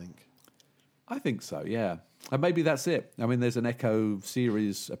 episodes, I think. I think so, yeah. And maybe that's it. I mean, there's an Echo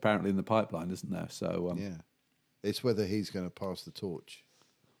series apparently in the pipeline, isn't there? So Yeah. It's whether he's going to pass the torch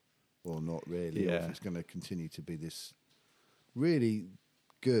or not, really. Or Yeah. if it's going to continue to be this really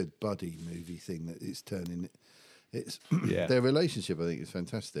good buddy movie thing that it's turning. It's Yeah. Their relationship, I think, is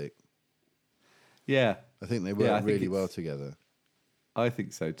fantastic. yeah, I think they Yeah, work I think really it's- well together. I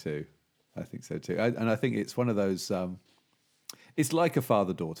think so too. And I think it's one of those. It's like a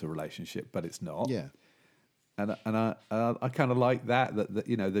father-daughter relationship, but it's not. Yeah. And I kind of like that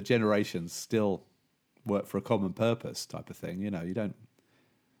the generations still work for a common purpose type of thing. You don't.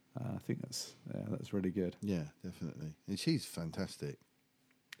 I think that's really good. Yeah, definitely. And she's fantastic.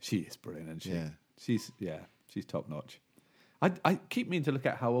 She is brilliant, isn't she? Yeah. She's top notch. I keep meaning to look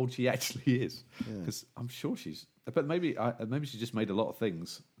at how old she actually is Yeah. because I'm sure but maybe she just made a lot of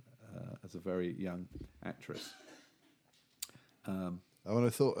things as a very young actress. I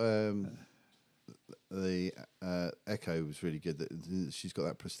thought the Echo was really good. That she's got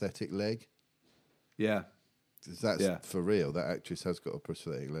that prosthetic leg. Yeah. 'Cause that's Yeah. for real. That actress has got a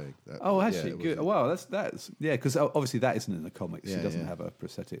prosthetic leg. Oh, has yeah, she? it Good. was- Wow, that's yeah. Because obviously that isn't in the comics. Yeah, she doesn't yeah. have a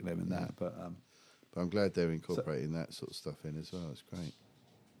prosthetic limb in that. But But I'm glad they're incorporating that sort of stuff in as well. It's great.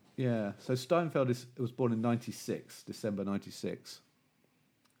 yeah. So Steinfeld was born in '96, December '96.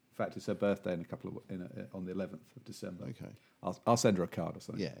 In fact, it's her birthday on the 11th of December. Okay. I'll send her a card or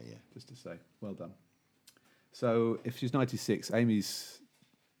something. Yeah, yeah. Just to say, well done. So if she's 96, Amy's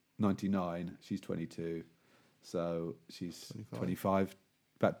 99, she's 22. So she's 25,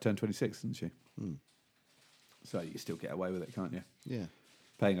 about to turn 26, isn't she? Hmm. So you can still get away with it, can't you? Yeah,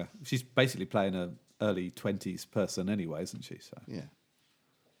 She's basically playing a early 20s person anyway, isn't she? So yeah,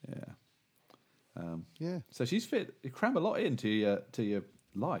 yeah. yeah. So she's fit. You cram a lot into your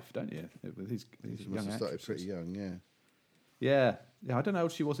life, don't you? With these She young must have started actresses. pretty young. Yeah, Yeah. I don't know how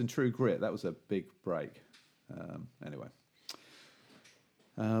old she was in True Grit. That was a big break. Anyway.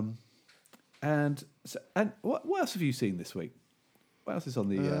 And what else have you seen this week? What else is on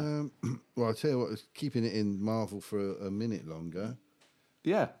the? well, I'll tell you what. Was keeping it in Marvel for a minute longer.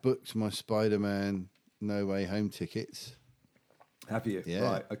 Yeah. Booked my Spider-Man No Way Home tickets. Have you? Yeah.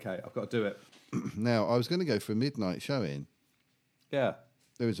 Right. Okay. I've got to do it. Now I was going to go for a midnight showing. Yeah.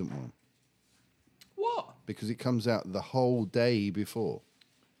 There isn't one What? because it comes out the whole day before.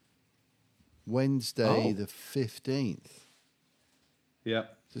 Wednesday Oh. the 15th. Yeah.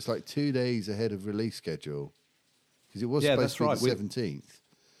 So it's like 2 days ahead of release schedule. Because it was Yeah, supposed that's to be right. the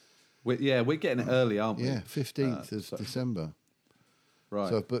 17th. We're getting it early, aren't we? Yeah, 15th of so- December. Right.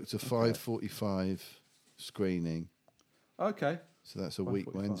 So I've booked a 5:45 screening. Okay. So that's a week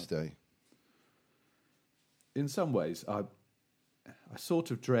 5:45. Wednesday. In some ways, I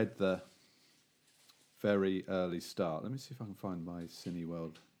sort of dread the very early start. Let me see if I can find my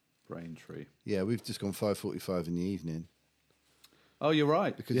Cineworld Braintree. Yeah, we've just gone 5:45 in the evening Oh, you're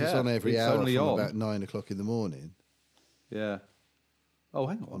right. because it's on every it's hour only from on. about 9 o'clock in the morning. Yeah. Oh,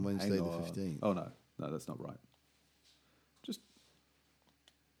 hang on. On Wednesday hang the on. 15th. Oh, no, that's not right.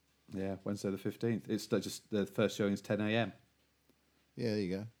 Yeah, Wednesday the 15th. It's just the first showing is 10 a.m. Yeah, there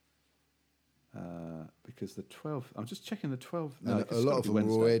you go. Because the 12th. I'm just checking the 12th. No, And it's a gotta lot of be them were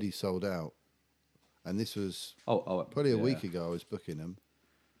Wednesday. already sold out. And this was probably a yeah. week ago I was booking them.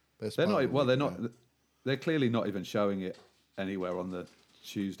 Best They're part not. of a Well, they're week not. ago. They're clearly not even showing it anywhere on the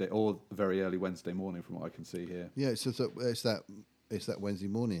Tuesday or very early Wednesday morning, from what I can see here. Yeah, it's that Wednesday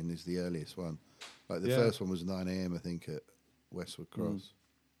morning is the earliest one. Like the Yeah. first one was 9 a.m. I think at Westwood Cross.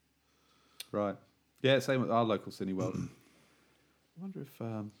 Right. Yeah, same with our local Cineworld. I wonder if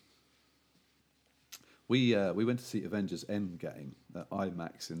we went to see Avengers Endgame at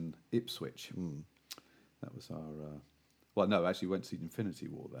IMAX in Ipswich. That was our. Well, no, actually, we went to see Infinity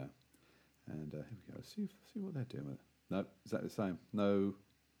War there. And here we go. See what they're doing with it. No, exactly the same. No.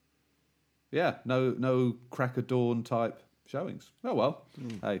 Yeah, no crack of dawn type showings. Oh well.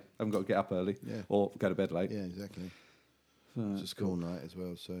 Hey, haven't got to get up early Yeah. or go to bed late. Yeah, exactly. So It's a school night as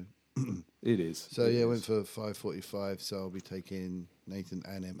well, so. it is. So It yeah, is. went for 5:45. So I'll be taking Nathan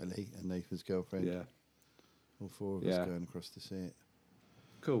and Emily and Nathan's girlfriend. Yeah. All four of Yeah. us going across to see it.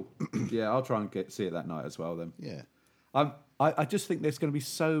 Cool. Yeah, I'll try and see it that night as well then. Yeah. I just think there's going to be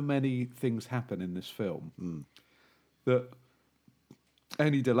so many things happen in this film that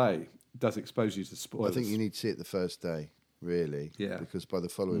any delay does expose you to spoilers. I think you need to see it the first day, really. Yeah. Because by the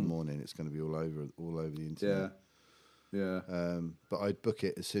following morning, it's going to be all over the internet. Yeah. But I'd book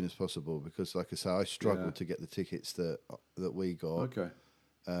it as soon as possible because, like I say, I struggled Yeah. to get the tickets that we got. Okay.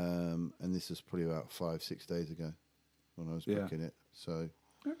 and this was probably about 5-6 days ago when I was Yeah. booking it. So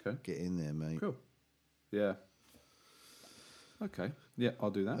Okay. get in there, mate. Cool. Yeah. Okay. Yeah,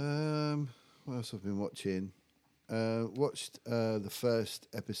 I'll do that. What else I've been watching? Watched the first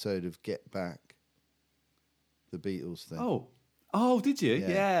episode of Get Back, the Beatles thing. Oh, did you? Yeah.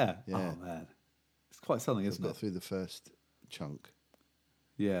 Yeah. Yeah. Oh man, it's quite something, I isn't got it? through the first chunk.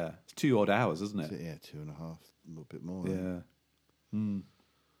 Yeah, it's 2 odd hours, isn't So, it? yeah, 2.5, a little bit more. Yeah.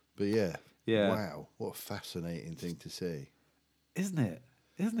 But yeah, Yeah. wow, what a fascinating thing to see. Isn't it?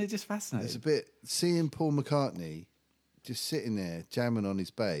 Isn't it just fascinating? It's a bit seeing Paul McCartney just sitting there jamming on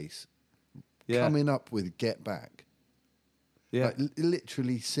his bass, yeah. coming up with Get Back. Yeah. Like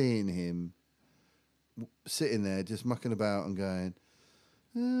literally seeing him sitting there just mucking about and going,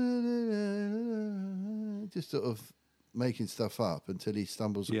 just sort of making stuff up until he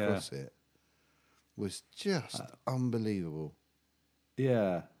stumbles Yeah. across it was just unbelievable.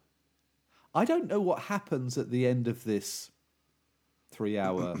 Yeah. I don't know what happens at the end of this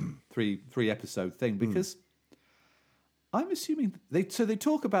 3-hour, three episode thing, because I'm assuming they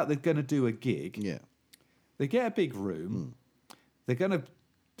talk about they're going to do a gig. Yeah. They get a big room. They're going to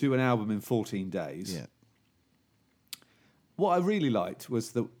do an album in 14 days. Yeah. What I really liked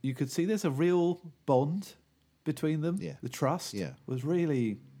was that you could see there's a real bond between them. Yeah. The trust Yeah. was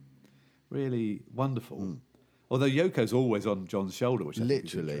really, really wonderful. Although Yoko's always on John's shoulder, which I think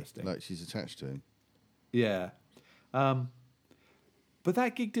is Literally, interesting. like she's attached to him. Yeah. But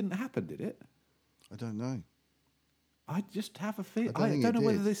that gig didn't happen, did it? I don't know. I just have a feeling. I don't I think don't it know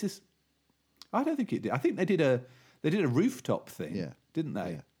whether did. this is. I don't think it did. I think they did a rooftop thing, Yeah. didn't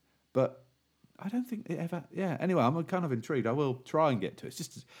they? Yeah. But I don't think it ever. Yeah. Anyway, I'm kind of intrigued. I will try and get to it. It's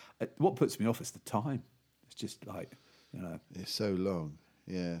just what puts me off is the time. It's just like, you know. It's so long.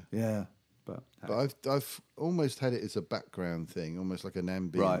 Yeah. Yeah. But I've almost had it as a background thing, almost like an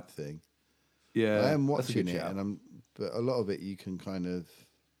ambient Right. thing. yeah, I am that's a good watching it, shout. but a lot of it you can kind of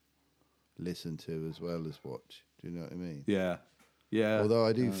listen to as well as watch. Do you know what I mean? Yeah. Yeah. Although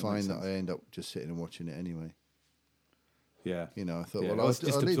I do makes find that sense. I end up just sitting and watching it anyway. Yeah. You know, I thought, Yeah, well, well, I'll it's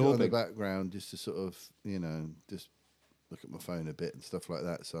just leave it on the absorbing. background just to sort of, you know, just look at my phone a bit and stuff like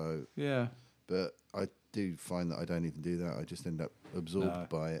that. So, Yeah. but I do find that I don't even do that. I just end up absorbed No.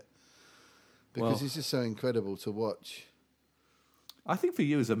 by it because Well- it's just so incredible to watch. I think for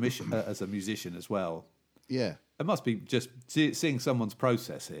you as a musician as well, Yeah. it must be just seeing someone's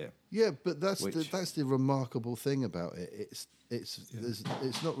process here. Yeah, but that's Which- that's the remarkable thing about it.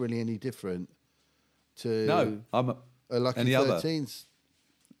 It's not really any different to No, I'm a Lucky any other. 13's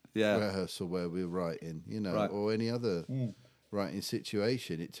yeah. rehearsal where we're writing, you know, Right. or any other writing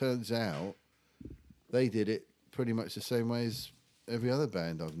situation. It turns out they did it pretty much the same way as every other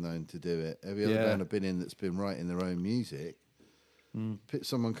band I've known to do it. Every other Yeah. band I've been in that's been writing their own music.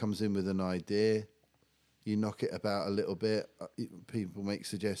 Someone comes in with an idea, you knock it about a little bit. People make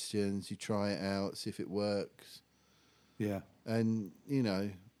suggestions. You try it out, see if it works, Yeah. and you know,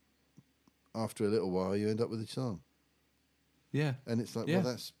 after a little while, you end up with a song. Yeah. And it's like, Yeah. well,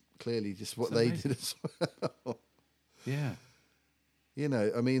 that's clearly just what It's they amazing. did as well. Yeah. You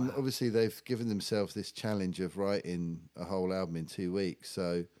know, I mean, obviously they've given themselves this challenge of writing a whole album in 2 weeks.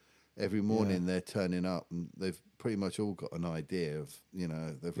 So every morning they're turning up and they've pretty much all got an idea of, you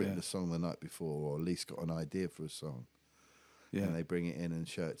know, they've written Yeah. a song the night before or at least got an idea for a song. Yeah. And they bring it in and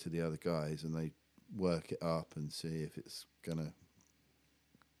show it to the other guys and they work it up and see if it's going to,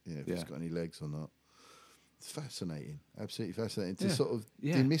 you know, if it's Yeah. got any legs or not. It's fascinating, absolutely fascinating to Yeah. sort of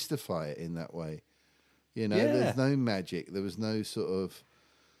Yeah. demystify it in that way. You know, Yeah. there's no magic. There was no sort of,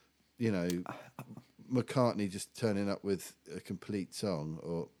 you know, McCartney just turning up with a complete song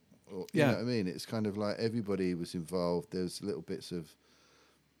or you Yeah. know what I mean? It's kind of like everybody was involved. There's little bits of,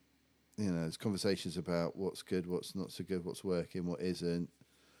 you know, there's conversations about what's good, what's not so good, what's working, what isn't.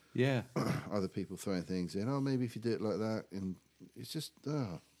 Yeah. Other people throwing things in. Oh, maybe if you do it like that. And it's just,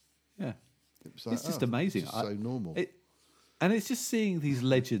 Yeah. it's like, It's just oh, amazing. It's just so normal. And it's just seeing these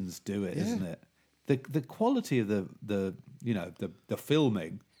legends do it, Yeah. not it? The quality of the you know the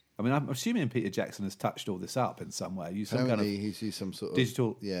filming. I mean, I'm assuming Peter Jackson has touched all this up in some way. Some kind Apparently, of he's used some sort of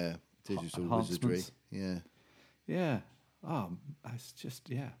digital digital enhancements. wizardry. Yeah, yeah. Oh, it's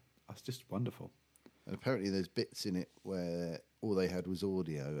just wonderful. and apparently there's bits in it where all they had was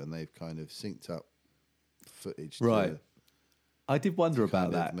audio, and they've kind of synced up footage. Right. I did wonder to kind about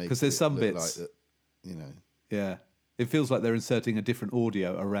of that make because there's it some look bits. like that, you know. Yeah, it feels like they're inserting a different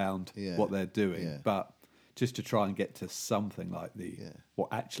audio around Yeah. what they're doing, Yeah. but just to try and get to something like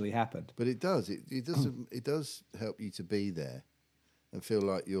what actually happened. But it does. It doesn't. It does help you to be there and feel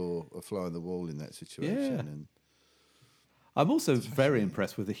like you're a fly on the wall in that situation. Yeah. And I'm also very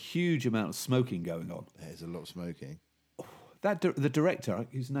impressed with the huge amount of smoking going on. There's a lot of smoking. The director,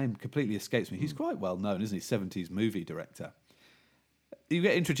 whose name completely escapes me, he's quite well known, isn't he? 70s movie director. You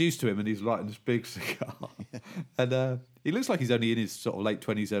get introduced to him and he's lighting this big cigar. And he looks like he's only in his sort of late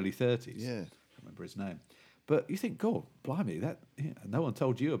 20s, early 30s. Yeah. I can't remember his name. But you think, God, blimey, no one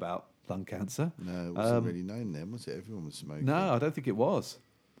told you about lung cancer. No, it wasn't really known then, was it? Everyone was smoking. No, I don't think it was.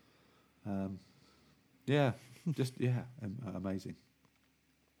 Amazing.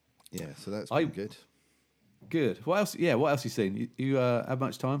 Yeah, so that's been good. Good. What else? Yeah, what else you seen? You had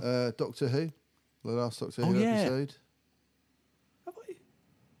much time? Doctor Who, the last Doctor Who yeah. episode. Have I?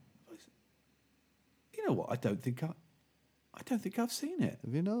 You know what? I don't think I've seen it.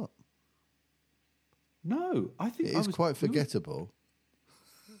 Have you not? No, I think It is quite forgettable.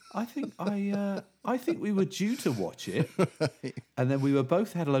 I think we were due to watch it, and then we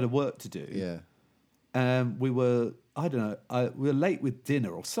both had a load of work to do. Yeah. We were, I don't know, we were late with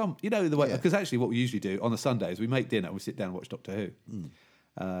dinner or some, the way, because actually what we usually do on a Sunday is we make dinner and we sit down and watch Doctor Who.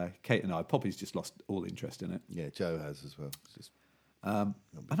 Kate and I, Poppy's just lost all interest in it. Yeah, Joe has as well. It's just and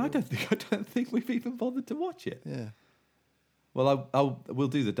I don't think we've even bothered to watch it. yeah. Well, we'll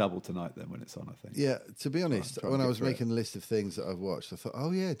do the double tonight then when it's on, I think. Yeah, to be honest, try and when I get was through making a list of things that I've watched, I thought,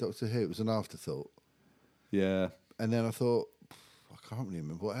 oh yeah, Doctor Who, it was an afterthought. Yeah. And then I thought, I can't really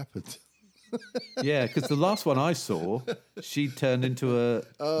remember what happened. Yeah, because the last one I saw, she turned into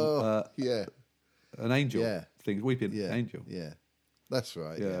Yeah. an angel Yeah. thing, weeping Yeah. angel. Yeah. That's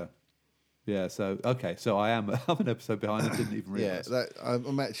right. Yeah. Yeah, so I'm an episode behind. I didn't even realise. Yeah,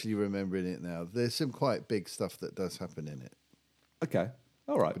 I'm actually remembering it now. There's some quite big stuff that does happen in it, Okay,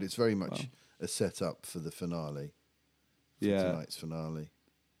 all right. but it's very much a setup for the finale. For tonight's finale.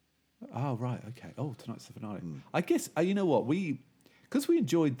 Oh right, okay. Oh, tonight's the finale. I guess you know what, because we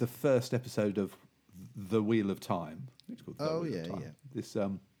enjoyed the first episode of The Wheel of Time. It's called The Wheel of Time. Yeah. This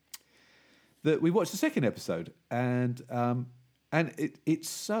that we watched the second episode, and it's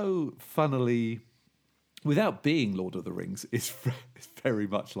so funnily, without being Lord of the Rings, it's very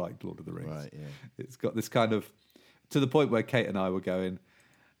much like Lord of the Rings. Right, yeah. It's got this kind of, to the point where Kate and I were going,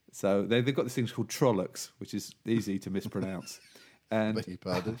 so they've got this thing called Trollocs, which is easy to mispronounce. And Beg your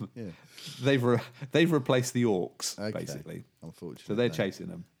pardon? Yeah. they've replaced the orcs, Okay. basically. Unfortunately. So they're chasing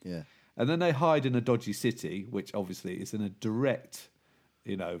them. Yeah. And then they hide in a dodgy city, which obviously is in a direct,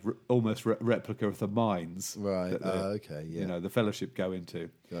 almost replica of the mines. Right. that the, Okay. Yeah. the Fellowship go into.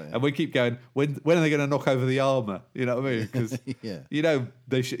 Got it. And we keep going, when are they going to knock over the armour? You know what I mean? Because, Yeah.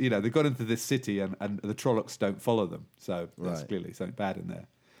 they've got into this city and the Trollocs don't follow them. So there's Right. clearly something bad in there.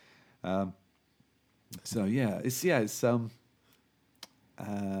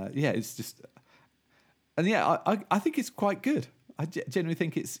 It's just, and I think it's quite good. I genuinely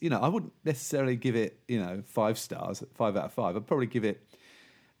think it's, I wouldn't necessarily give it, 5 stars, 5 out of 5. I'd probably give it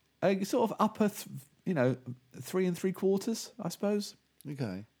a sort of upper, 3 3/4, I suppose.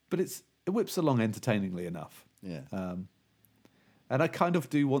 Okay. But it whips along entertainingly enough. Yeah. And I kind of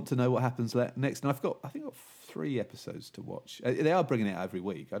do want to know what happens next. And I think I've got 3 episodes to watch. They are bringing it out every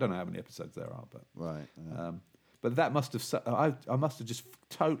week. I don't know how many episodes there are, but Right. but that must have I must have just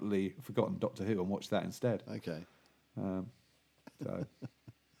totally forgotten Doctor Who and watched that instead. Okay. So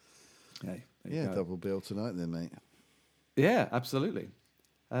there you Yeah, go. double bill tonight then, mate. Yeah, absolutely.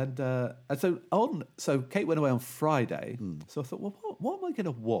 And so Kate went away on Friday. So I thought, well, what am I going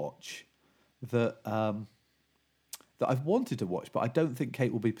to watch that I've wanted to watch, but I don't think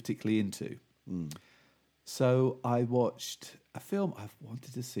Kate will be particularly into. So I watched a film I've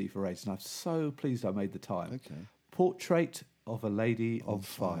wanted to see for ages, and I'm so pleased I made the time. Okay. Portrait of a Lady on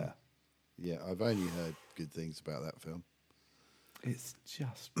Fire. Yeah, I've only heard good things about that film. It's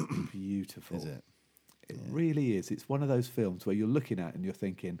just beautiful. Is it? It really is. It's one of those films where you're looking at it and you're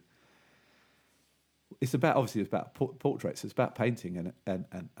thinking, it's about portraits. It's about painting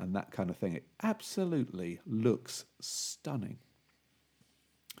and that kind of thing. It absolutely looks stunning.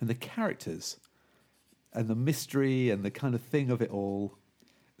 And the characters and the mystery and the kind of thing of it all,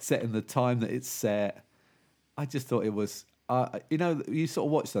 set in the time that it's set, I just thought it was, you sort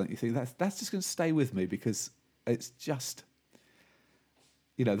of watch something, you think that's just going to stay with me because it's just,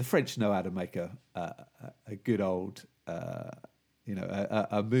 the French know how to make a good old,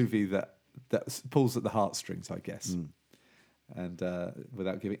 a movie that pulls at the heartstrings, I guess, and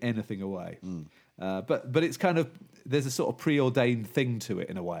without giving anything away. But it's kind of, there's a sort of preordained thing to it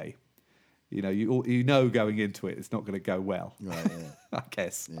in a way. You know going into it, it's not going to go well. Right, yeah.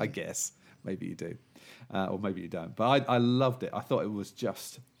 I guess. Maybe you do. Or maybe you don't. But I loved it. I thought it was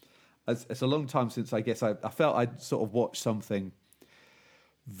just, it's a long time since I guess I felt I'd sort of watched something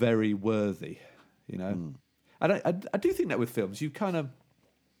very worthy, And And I do think that with films, you kind of.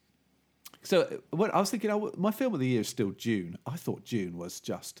 So when I was thinking, my film of the year is still Dune. I thought Dune was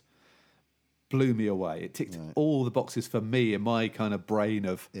just blew me away. It ticked all the boxes for me in my kind of brain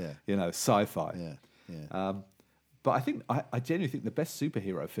of sci-fi. Yeah, yeah. But I think I genuinely think the best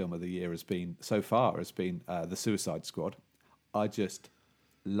superhero film of the year has been The Suicide Squad. I just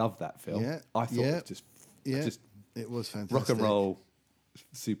love that film. Yeah, I thought it was just it was fantastic. rock and roll,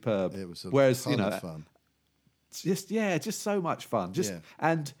 superb. It was a Whereas ton of fun. just so much fun.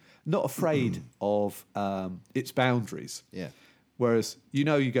 And not afraid of its boundaries. Yeah. Whereas you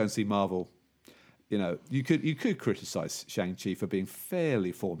go and see Marvel, you could criticize Shang-Chi for being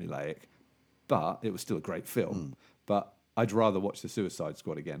fairly formulaic, but it was still a great film. But I'd rather watch The Suicide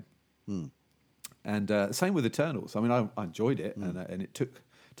Squad again. And same with Eternals. I mean, I enjoyed it, and it took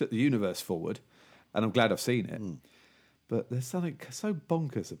the universe forward, and I'm glad I've seen it. But there's something so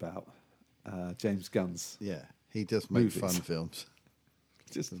bonkers about James Gunn's. Yeah, he does make movies. fun films.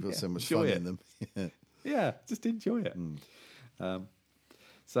 Just Got so much enjoy fun it. in them. Yeah. Yeah, just enjoy it.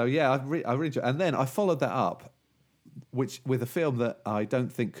 So yeah, I really enjoy it. And then I followed that up, with a film that I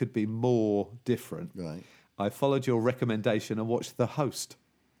don't think could be more different. Right. I followed your recommendation and watched The Host.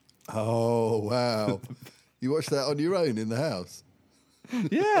 Oh wow! You watched that on your own in the house?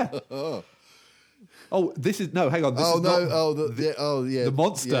 Yeah. Oh, this is no. Hang on. This Oh is no! not Yeah, the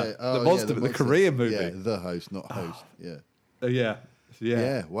monster. Yeah. Oh, The monster, but the Korean movie. Yeah, The Host, not Host. Yeah. Yeah.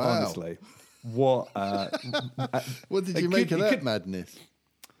 Yeah, wow. Honestly, what? What did you make of that madness?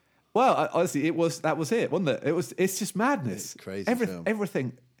 Well, honestly, that was it, wasn't it? It's just madness. It's crazy film.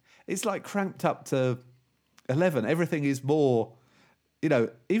 Everything. It's like cranked up to 11. Everything is more.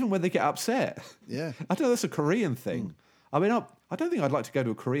 Even when they get upset. Yeah. I don't know. That's a Korean thing. I mean, I don't think I'd like to go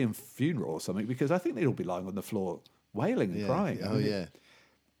to a Korean funeral or something because I think they'd all be lying on the floor wailing and crying. Oh yeah.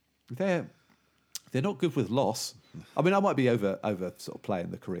 They're not good with loss. I mean, I might be over sort of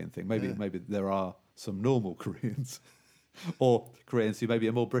playing the Korean thing. Maybe there are some normal Koreans or Koreans who maybe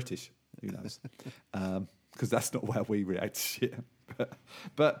are more British. Who knows? Because that's not where we react to shit.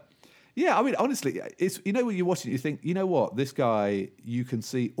 But yeah, I mean, honestly, it's when you watch it, you think, you know what, this guy, you can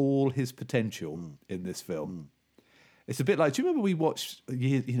see all his potential in this film. It's a bit like, do you remember we watched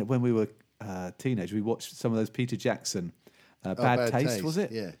when we were teenage? We watched some of those Peter Jackson Bad Taste, was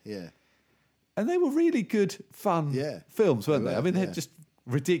it? Yeah, yeah. And they were really good, fun films, weren't they? I mean, they're just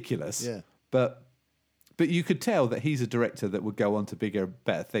ridiculous. Yeah. But you could tell that he's a director that would go on to bigger,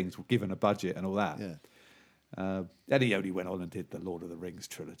 better things, given a budget and all that. Yeah. And he only went on and did the Lord of the Rings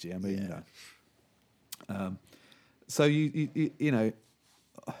trilogy. I mean, so you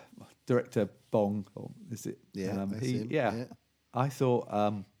director Bong, or is it? Yeah, that's him. I thought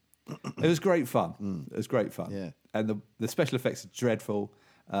it was great fun. It was great fun. Yeah. And the special effects are dreadful.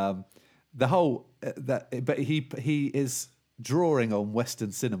 The whole but he is drawing on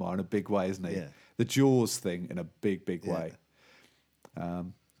Western cinema in a big way, isn't he? Yeah. The Jaws thing in a big way.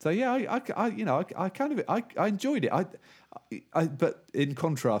 So yeah, I enjoyed it. But in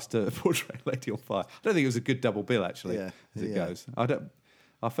contrast to Portrait Lady on Fire, I don't think it was a good double bill actually. Yeah, as it goes.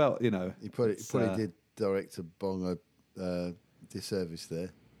 I felt He probably did director Bong a disservice there.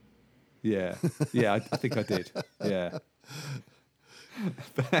 Yeah, I think I did. Yeah.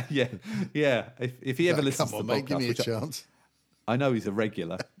 But yeah. If he ever listens Come on, to the mate, podcast, give me a which chance. I know he's a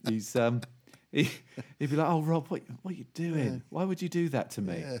regular. He's he'd be like, "Oh, Rob, what are you doing? Yeah. Why would you do that to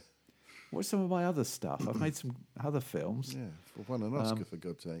me? Yeah, Watch some of my other stuff. I've made some other films." yeah. Won an Oscar for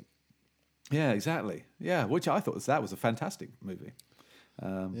God's sake. Yeah, exactly. Yeah, which I thought that was a fantastic movie.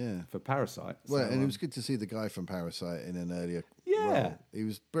 For Parasite. Well, So, and it was good to see the guy from Parasite in an earlier Yeah. role. He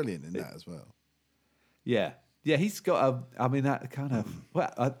was brilliant in that as well. yeah, he's got that kind of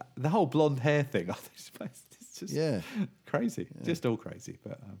the whole blonde hair thing. I think it's just crazy, just all crazy.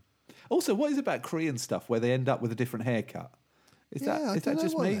 But also, what is it about Korean stuff where they end up with a different haircut? Is I that don't know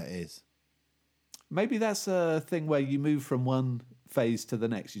just what me? that is. Maybe that's a thing where you move from one phase to the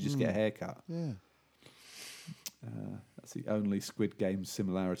next. You just get a haircut. Yeah. That's the only Squid Game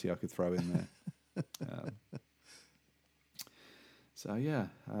similarity I could throw in there. So yeah.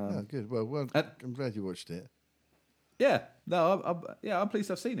 Oh, good. Well, I'm glad you watched it. Yeah, no, I'm pleased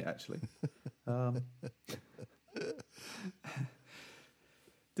I've seen it actually.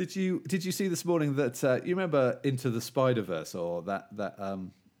 Did you see this morning that you remember Into the Spider-Verse or that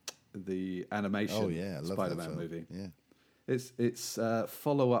the animation Oh yeah, I love that Spider-Man film. movie? Yeah. It's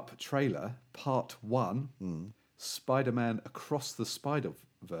follow-up trailer Part 1, Spider-Man Across the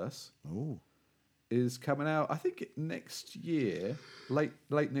Spider-Verse. Oh. Is coming out, I think, next year, late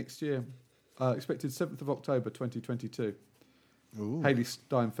next year. Expected 7th of October 2022. Ooh. Hayley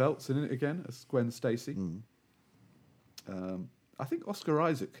Steinfeld's in it again as Gwen Stacy. I think Oscar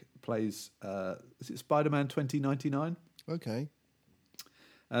Isaac plays. Is it Spider-Man 2099? Okay.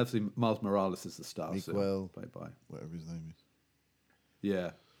 Obviously, Miles Morales is the star. Miguel, played by whatever his name is.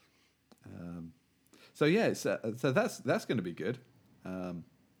 yeah. So yeah, so that's going to be good. Yeah,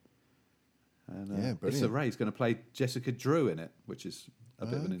 Issa brilliant. Rae's going to play Jessica Drew in it, which is a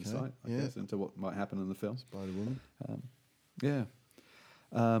bit of an Okay, insight, I yeah. guess, into what might happen in the film. Spider-Woman. Yeah,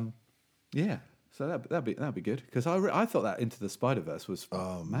 yeah. So that'd be good because I thought that Into the Spider-Verse was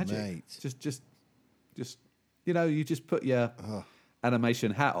magic. Mate. Just you just put your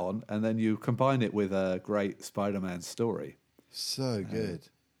animation hat on and then you combine it with a great Spider-Man story. So good.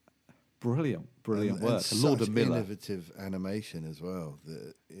 Brilliant And work. such Lord of Miller. innovative animation as well.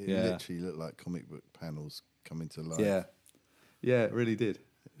 That it Yeah. literally looked like comic book panels coming to life. Yeah, it really did.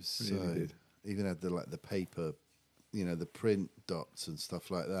 It was Really so did. even had the paper, the print dots and stuff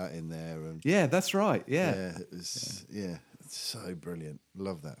like that in there, and Yeah, that's right. Yeah. it was it's so brilliant.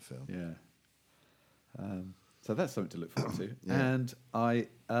 Love that film. Yeah. So that's something to look forward to. Yeah. And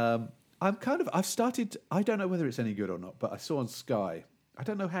I've started, I don't know whether it's any good or not, but I saw on Sky, I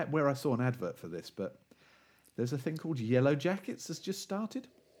don't know where I saw an advert for this, but there's a thing called Yellow Jackets that's just started,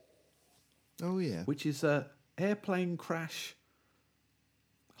 Oh yeah. which is a airplane crash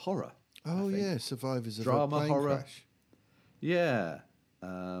horror. Oh I think. yeah. Survivors of Drama a plane horror. crash. Yeah.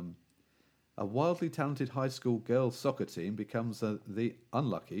 A wildly talented high school girls soccer team becomes the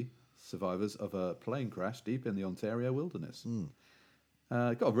unlucky survivors of a plane crash deep in the Ontario wilderness.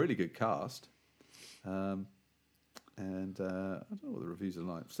 Got a really good cast. And I don't know what the reviews are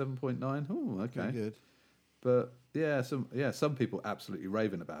like. 7.9. Oh, okay. Pretty good. But some people absolutely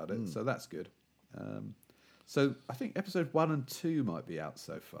raving about it, so that's good. So I think episode 1 and 2 might be out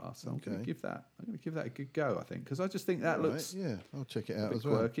so far. So I'm going to give that a good go. I think because I just think that All right, looks yeah. I'll check it a out bit as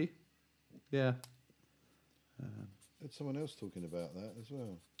well. quirky. Yeah. Had someone else talking about that as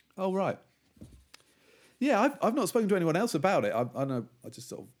well. Oh right. Yeah, I've not spoken to anyone else about it. I know. I just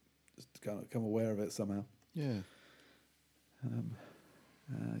sort of kind of become aware of it somehow. Yeah.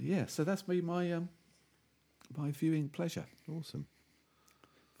 Yeah. So that's been my my viewing pleasure Awesome.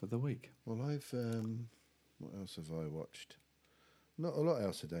 for the week. Well, I've what else have I watched? Not a lot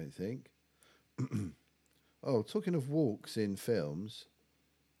else, I don't think. Oh, talking of walks in films,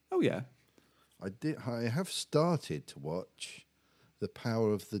 Oh yeah. I have started to watch The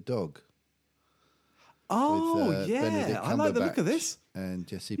Power of the Dog. Oh with, yeah. Benedict I like the look of Cumberbatch this. and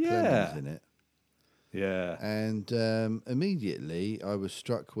Jesse Yeah. Plemons in it. Yeah. And immediately I was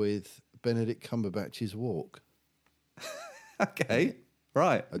struck with Benedict Cumberbatch's walk. Okay.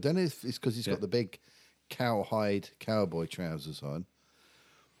 Right. I don't know if it's because he's Yeah. got the big cowhide cowboy trousers on,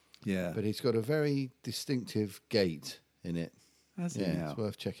 Yeah. but he's got a very distinctive gait in it. Has he Yeah, now? it's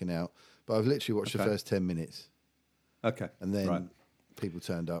worth checking out. But I've literally watched the Okay. first 10 minutes, Okay. and then Right. people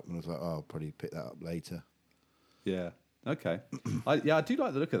turned up, and I was like, oh, I'll probably pick that up later. Yeah. Okay. I do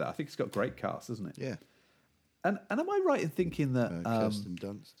like the look of that. I think it's got a great cast, doesn't it? Yeah. And am I right in thinking that Kirsten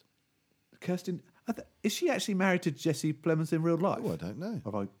Dunst. Kirsten is she actually married to Jesse Plemons in real life? Oh, I don't know.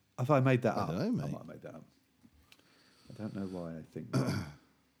 Have I made that I up? don't know, mate. I might have made that up. I don't know why I think that.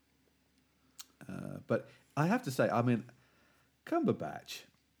 But I have to say, I mean, Cumberbatch,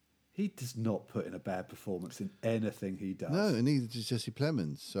 he does not put in a bad performance in anything he does. No, and neither does Jesse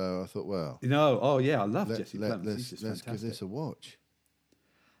Plemons. So I thought, well, No, oh yeah, I love Jesse Plemons. He's just let's give fantastic. this a watch.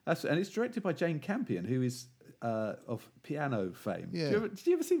 And it's directed by Jane Campion, who is of piano fame. Yeah. Did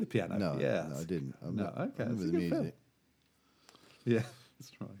you ever see The Piano? No, yeah. no, I didn't. No, okay, I that's remember a the good film. music. Yeah,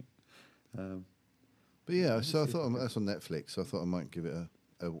 that's right. But yeah, so I thought that's on Netflix. So I thought I might give it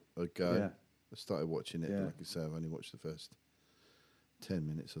a go. Yeah. I started watching it, Yeah. but like I say, I've only watched the first 10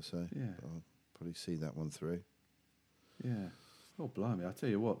 minutes or so. Yeah. But I'll probably see that one through. Yeah. Oh, blimey. I tell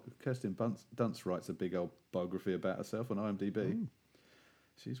you what, Kirsten Dunst writes a big old biography about herself on IMDb.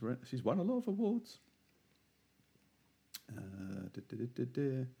 She's won a lot of awards.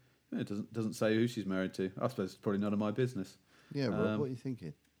 It doesn't say who she's married to. I suppose it's probably none of my business. Yeah, Rob, what are you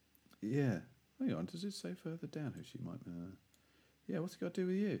thinking? Yeah. Hang on, does it say further down who she might... yeah, what's it got to do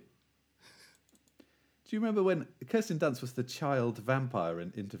with you? Do you remember when Kirsten Dunst was the child vampire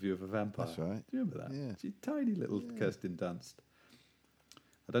in Interview of a Vampire? That's right. Do you remember that? Yeah. She's tiny little Kirsten Dunst.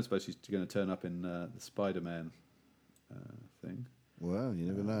 I don't suppose she's going to turn up in the Spider-Man thing. Well, you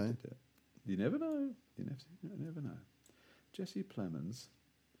never know. You never know. You never know. Jesse Plemons.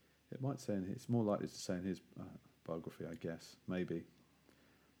 It might say it's more likely to say in his biography, I guess. Maybe.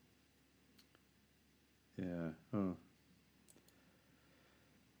 Yeah. Oh.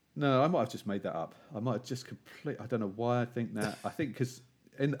 No, I might have just made that up. I might have just I don't know why I think that. I think because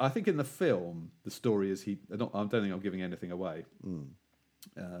I think in the film, the story is I don't think I'm giving anything away.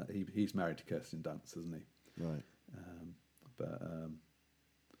 He's married to Kirsten Dunst, isn't he? Right.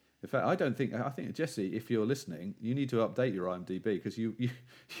 In fact, I think Jesse, if you're listening, you need to update your IMDb because you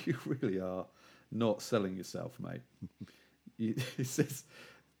really are not selling yourself, mate. It says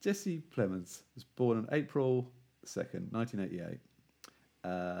Jesse Plemons was born on April 2nd, 1988.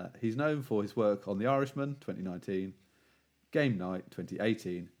 He's known for his work on The Irishman, 2019, Game Night,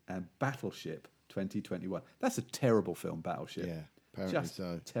 2018, and Battleship, 2021. That's a terrible film, Battleship. Yeah, apparently Just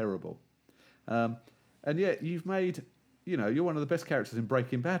so. terrible. And yet you've made, you're one of the best characters in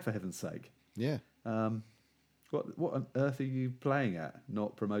Breaking Bad, for heaven's sake. Yeah. What on earth are you playing at,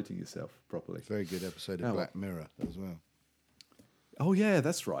 not promoting yourself properly? Very good episode of Black Mirror as well. Oh, yeah,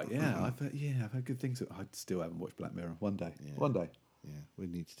 that's right. Yeah, I've heard good things. I still haven't watched Black Mirror. One day. Yeah. One day. Yeah, we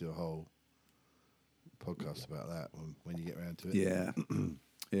need to do a whole podcast about that when you get around to it. Yeah.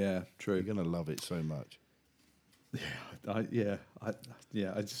 Yeah, true. You're going to love it so much. It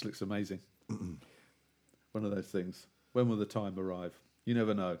just looks amazing. One of those things. When will the time arrive? You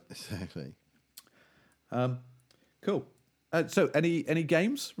never know. Exactly. Cool. So, any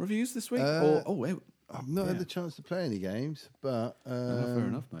games reviews this week? I've not had the chance to play any games, but fair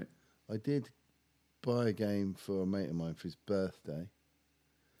enough, mate. I did buy a game for a mate of mine for his birthday,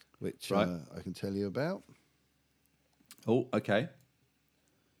 which Right. I can tell you about. Oh, okay.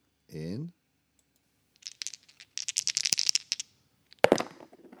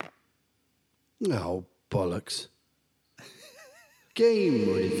 Oh, bollocks.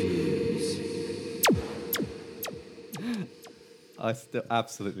 Game reviews. I still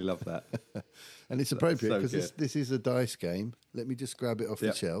absolutely love that. And it's appropriate so because good. this is a dice game. Let me just grab it off the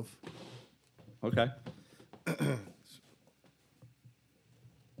Yep. shelf. Okay.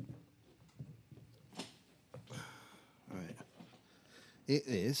 Right. It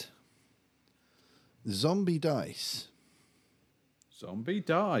is Zombie Dice. Zombie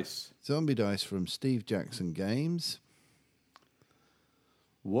Dice. Zombie Dice from Steve Jackson Games.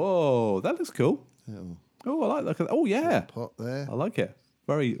 Whoa, that looks cool. Little Oh, I like that. Oh, yeah. pot there. I like it.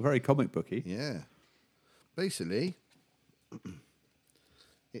 Very, very comic booky. Yeah. Basically,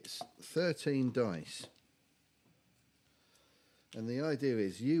 it's 13 dice. And the idea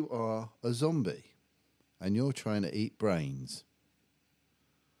is you are a zombie and you're trying to eat brains.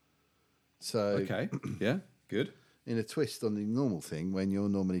 So, Okay. Yeah. Good. in a twist on the normal thing, when you're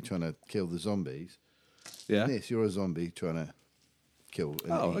normally trying to kill the zombies, Yeah. in this, you're a zombie trying to kill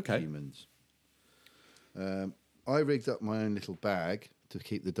and Oh, eat okay. humans. I rigged up my own little bag to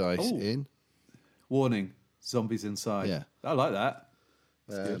keep the dice Oh. in. Warning: zombies inside. Yeah. I like that.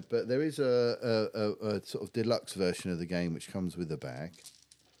 That's good. But there is a sort of deluxe version of the game which comes with a bag.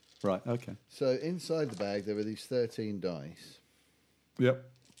 Right. Okay. So inside the bag there are these 13 dice. Yep.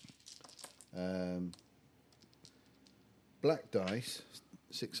 Black dice,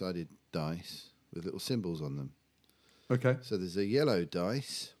 six-sided dice with little symbols on them. Okay. So there's a yellow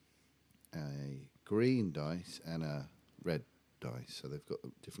dice, a green dice, and a red dice. So they've got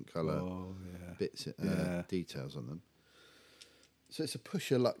different colour Oh yeah. bits, Yeah. details on them. So it's a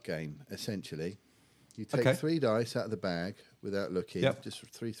push your luck game, essentially. You take Okay. 3 dice out of the bag without looking, Yep. just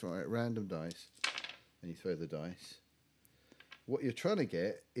 3 random dice, and you throw the dice. What you're trying to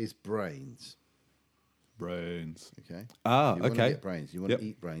get is brains, Brains. okay? Ah. You want to Okay. get brains. You want Yep. to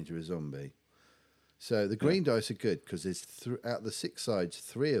eat brains. You're a zombie. So the green dice are good because there's out of the 6 sides,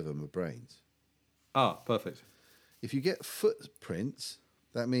 3 of them are brains. Ah. Perfect. If you get footprints,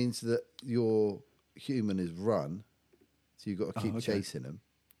 that means that your human is run, so you've got to keep okay. chasing them.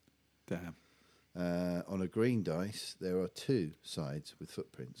 Damn. On a green dice, there are 2 sides with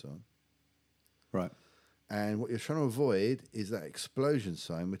footprints on. Right. And what you're trying to avoid is that explosion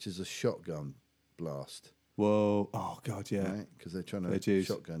sign, which is a shotgun blast. Whoa. Oh God. Yeah. Right? Because they're trying Fair to dues.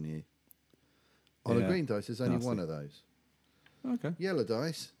 shotgun you. On a Yeah. green dice, there's only Nasty. 1 of those. Okay. Yellow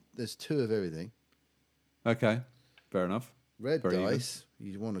dice, there's 2 of everything. Okay. Fair enough. Red Very even. dice,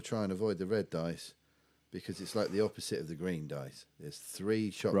 you want to try and avoid the red dice because it's like the opposite of the green dice. There's 3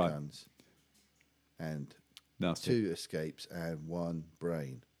 shotguns and Nasty. 2 escapes and 1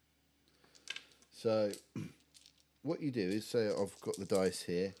 brain. So what you do is say I've got the dice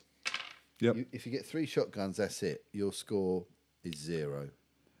here. Yep. If you get 3 shotguns, that's it. Your score is 0.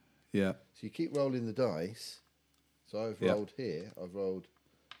 Yeah. So you keep rolling the dice. So I've Yep. rolled here. I've rolled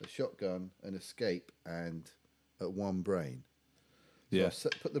a shotgun, an escape, and 1 brain. So Yeah.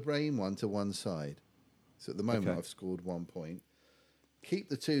 I've put the brain one to one side. So at the moment Okay. I've scored 1 point. Keep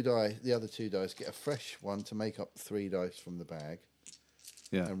the other 2 dice, get a fresh one to make up 3 dice from the bag,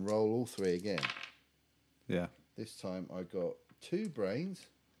 Yeah. and roll all 3 again. Yeah. This time I got 2 brains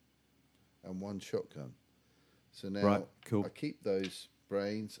and 1 shotgun. So now Right, cool. I keep those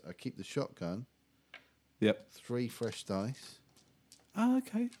brains. I keep the shotgun. Yep. 3 fresh dice, Oh,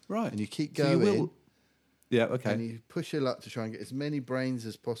 okay. Right. and you keep So you going. will- Yeah. Okay. And you push your luck to try and get as many brains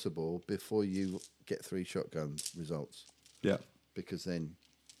as possible before you get 3 shotgun results, Yeah. because then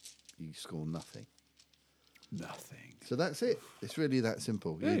you score nothing. Nothing. So that's it. It's really that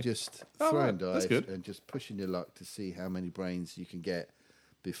simple. Yeah. You're just Oh, throwing right. That's dice good. and just pushing your luck to see how many brains you can get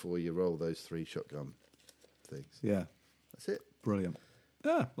before you roll those 3 shotgun things. Yeah. That's it. Brilliant.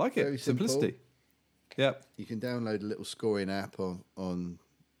 Yeah. Like it. Very simple. Simplicity. Yep. You can download a little scoring app on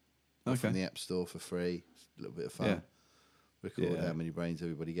Okay. from the App Store for free. It's a little bit of fun. Yeah. Record Yeah. how many brains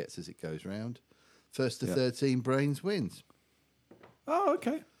everybody gets as it goes round. First to Yeah. 13 brains wins. Oh,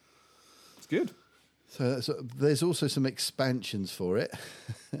 okay. It's good. So there's also some expansions for it.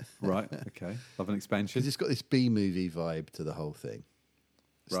 Right. Okay. Love an expansion. Because it's got this B-movie vibe to the whole thing.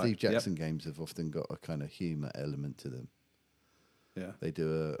 Right, Steve yep. Jackson games have often got a kind of humour element to them. Yeah. They do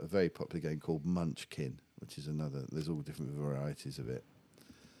a very popular game called Munchkin, which is another. There's all different varieties of it.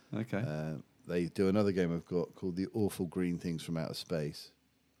 Okay. They do another game I've got called The Awful Green Things from Outer Space.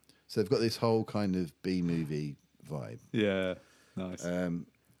 So they've got this whole kind of B-movie vibe. Yeah. Nice.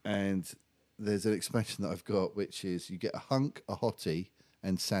 And there's an expansion that I've got, which is you get a hunk, a hottie,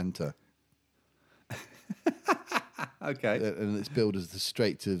 and Santa. Okay. And it's billed as the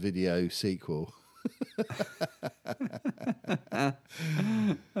straight-to-video sequel. I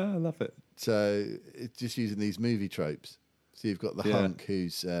love it. So it's just using these movie tropes. So you've got the Yeah. hunk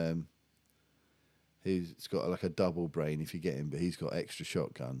who's got like a double brain if you get him, but he's got extra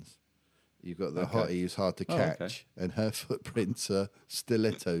shotguns. You've got the Okay. hottie who's hard to Oh, catch, okay. and her footprints are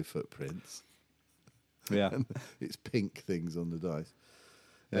stiletto footprints. Yeah. It's pink things on the dice.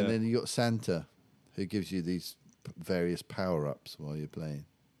 Yeah. And then you got Santa, who gives you these various power-ups while you're playing.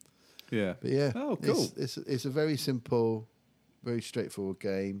 Yeah. But yeah, Oh, cool. It's a very simple, very straightforward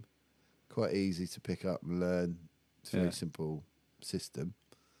game. Quite easy to pick up and learn. It's a Yeah. very simple system.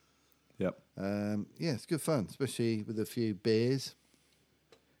 Yep. Yeah, it's good fun, especially with a few beers.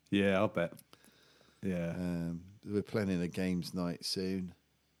 Yeah, I'll bet. Yeah. We're planning a games night soon,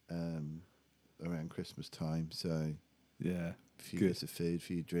 around Christmas time. So Yeah. a few Good. bits of food, a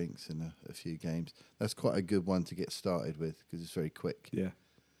few drinks, and a few games. That's quite a good one to get started with because it's very quick. Yeah.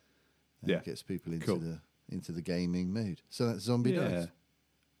 And Yeah. it gets people into Cool. the gaming mood. So that's Zombie Yeah. Dice.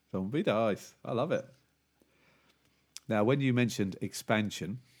 Zombie Dice. I love it. Now, when you mentioned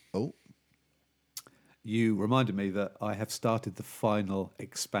expansion, Oh, you reminded me that I have started the final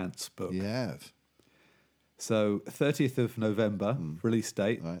Expanse book. you have. So 30th of November, release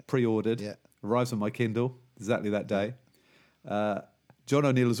date, Hmm. Right. pre-ordered, Yeah. arrives on my Kindle exactly that day. John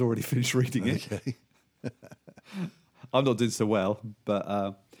O'Neill has already finished reading it. Okay. I'm not doing so well, but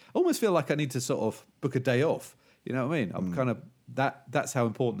I almost feel like I need to sort of book a day off. You know what I mean? I'm kind of that's how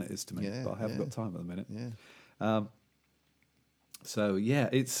important it is to me. Yeah, but I haven't yeah. got time at the minute. Yeah. So yeah,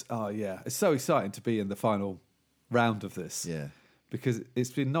 it's so exciting to be in the final round of this. Yeah. Because it's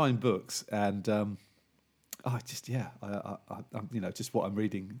been 9 books, and I'm just what I'm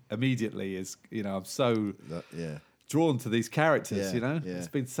reading immediately is I'm so Yeah. drawn to these characters. Yeah, It's yeah.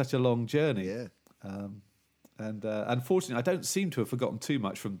 been such a long journey. Yeah. And unfortunately, I don't seem to have forgotten too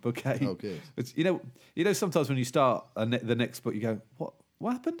much from book 8. Oh, good. It's, sometimes when you start the next book, you go,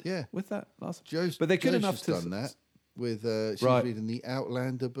 "What happened?" Yeah. with that last. Joe's, but they're good Joe's enough just to done that with she's Right. reading the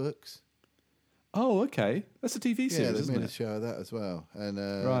Outlander books. Oh, okay, that's a TV Yeah, series, they isn't made a it? show of that as well. And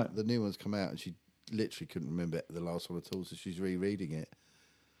Right. the new one's come out, and she literally couldn't remember the last one at all, so she's rereading it.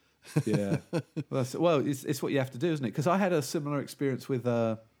 Yeah. It's what you have to do, isn't it? Because I had a similar experience with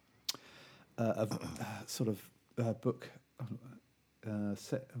a sort of book.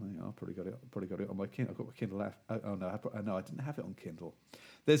 Set. I probably got it on my Kindle. I've got my Kindle app. Oh no, I didn't have it on Kindle.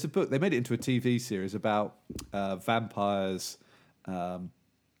 There's a book. They made it into a TV series about vampires, and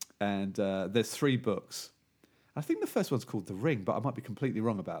there's 3 books. I think the first one's called The Ring, but I might be completely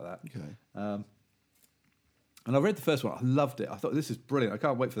wrong about that. Okay. And I read the first one. I loved it. I thought, this is brilliant. I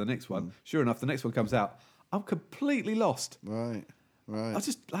can't wait for the next one. Sure enough, the next one comes out. I'm completely lost. Right. I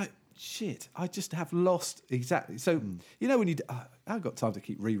just shit. I just have lost exactly. So when you, I've got time to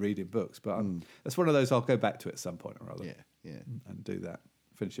keep rereading books, but that's one of those I'll go back to at some point or other. Yeah. and do that,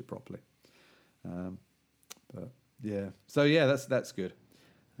 finish it properly. But yeah, so yeah, that's good.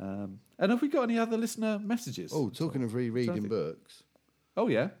 And have we got any other listener messages? Oh, talking of rereading Something. books, Oh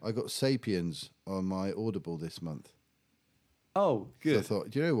yeah. I got Sapiens on my Audible this month. Oh, So I good. thought,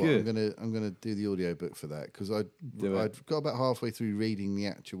 do you know what? Good. I'm gonna do the audiobook for that because Do it. I'd got about halfway through reading the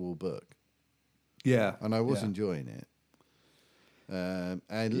actual book Yeah, and I was yeah. enjoying it.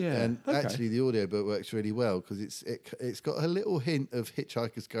 And Yeah, and okay. actually the audiobook works really well because it's got a little hint of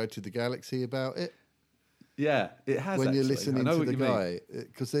Hitchhiker's Guide to the Galaxy about it Yeah, it has. when you're actually. listening I know to what the you mean. guy,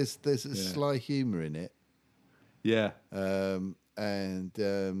 because there's a sly humour in it, Yeah, and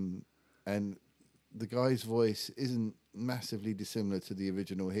the guy's voice isn't massively dissimilar to the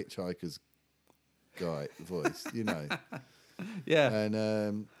original Hitchhiker's Guy voice, you know. yeah.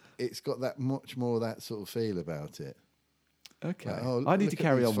 And it's got that much more of that sort of feel about it. Okay. Like, oh, I need look to at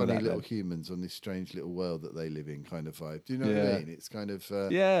carry these on with funny that. little then. humans on this strange little world that they live in, kind of vibe. Do you know what Yeah. I mean? It's kind of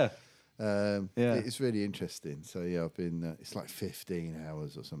Yeah. Yeah. It's really interesting. So yeah, I've been. It's like 15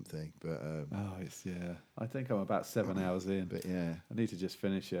 hours or something, but Oh, it's I think I'm about 7 hours in. but yeah, I need to just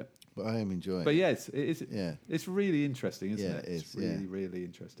finish it. but I am enjoying. But it. yes, it is. Yeah. It's really interesting, isn't Yeah, it? it It's is, yeah. really, really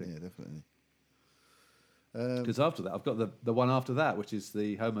interesting. Yeah, definitely. Because after that, I've got the one after that, which is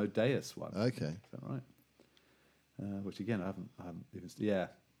the Homo Deus one. Okay. Is that right? Which again, I haven't even. Yeah,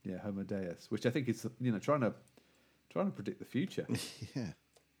 Homo Deus, which I think is trying to predict the future, Yeah.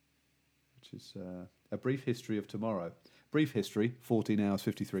 which is a brief history of tomorrow. Brief history, 14 hours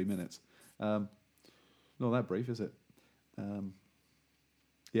 53 minutes. Not that brief, is it?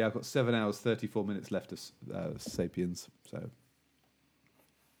 Yeah, I've got 7 hours 34 minutes left of Sapiens, so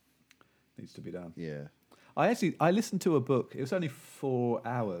needs to be done. Yeah. I listened to a book. It was only 4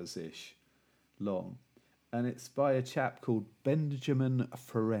 hours ish long, and it's by a chap called Benjamin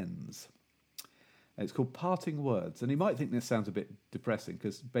Ferencz. And it's called Parting Words, and you might think this sounds a bit depressing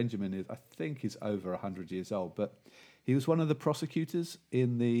because Benjamin is, I think, is over 100 years old, but he was one of the prosecutors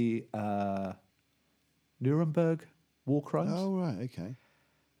in the Nuremberg war crimes. Oh right. Okay.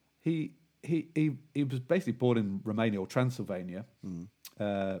 He was basically born in Romania or Transylvania.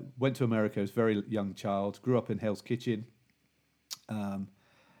 Went to America as a very young child. Grew up in Hell's Kitchen.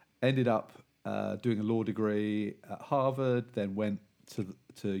 Ended up doing a law degree at Harvard. Then went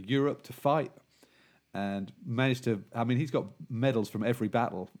to Europe to fight, and managed to. I mean, he's got medals from every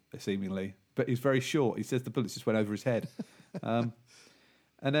battle, seemingly, but he's very short. He says the bullets just went over his head. And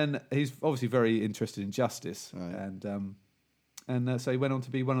then he's obviously very interested in justice, Right. and so he went on to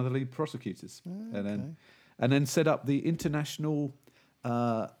be one of the lead prosecutors, okay. and then set up the international.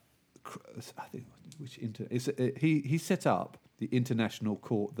 I think he set up the international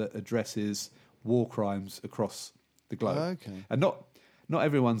court that addresses war crimes across the globe, Okay. and not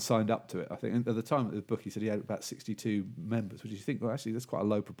everyone signed up to it. I think at the time of the book, he said he had about 62 members, which you think, well, actually, that's quite a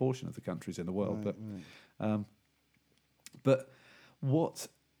low proportion of the countries in the world, but what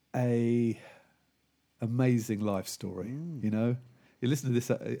a amazing life story, you know. You listen to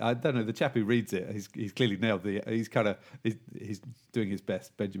this. I don't know. The chap who reads it, he's clearly nailed the. He's doing his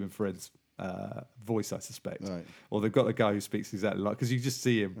best Benjamin Ferencz voice, I suspect. Right. Or they've got a guy who speaks exactly like, because you just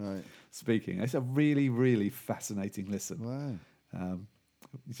see him speaking. It's a really, really fascinating listen. Wow.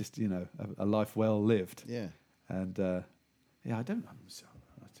 It's just a life well lived. Yeah. And I'm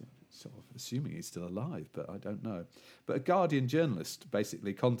sort of assuming he's still alive, but I don't know. But a Guardian journalist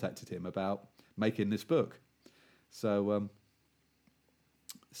basically contacted him about making this book. So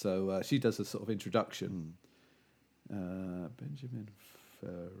she does a sort of introduction. Benjamin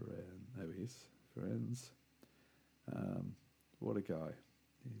Ferencz. There he is. Ferencz. What a guy.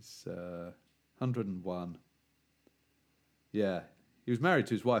 He's 101. Yeah. He was married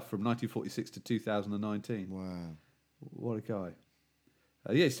to his wife from 1946 to 2019. Wow. What a guy.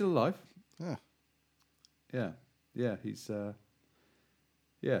 Yeah, he's still alive. Yeah. Yeah. He's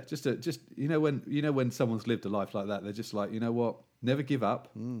just when someone's lived a life like that, they're just like, you know what, never give up,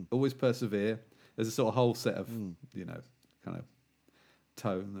 always persevere. There's a sort of whole set of kind of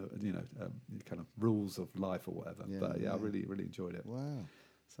tone, kind of rules of life or whatever. Yeah, But yeah. I really, really enjoyed it. Wow.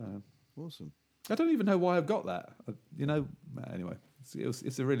 So Awesome. I don't even know why I've got that. Anyway,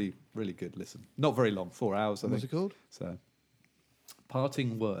 it's a really, really good listen. Not very long, 4 hours. I What's think. it called? So,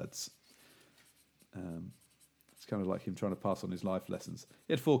 Parting Words. It's kind of like him trying to pass on his life lessons.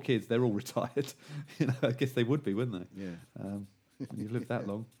 He had 4 kids; they're all retired. I guess they would be, wouldn't they? Yeah. When you've lived that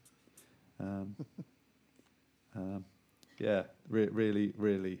long. Yeah, really,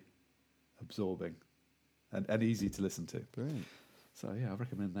 really absorbing and easy to listen to. Brilliant. So yeah, I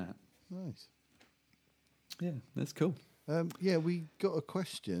recommend that. Nice. Yeah, that's cool. Yeah, we got a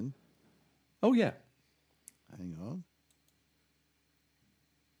question. Oh yeah. Hang on.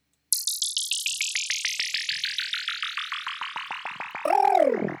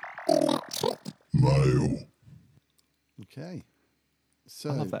 Mail. Okay. I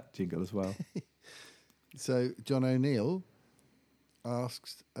So, love that jingle as well. so John O'Neill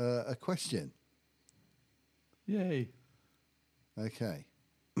asks a question. Yay. Okay.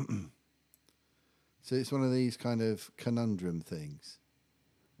 So it's one of these kind of conundrum things.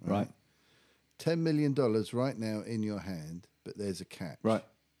 Right. $10 million right now in your hand, but there's a catch. Right.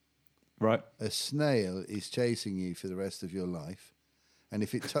 Right. A snail is chasing you for the rest of your life, and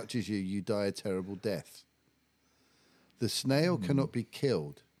if it touches you, you die a terrible death. The snail cannot be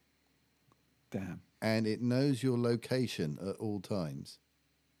killed, Damn. and it knows your location at all times,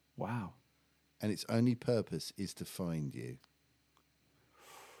 Wow. and its only purpose is to find you.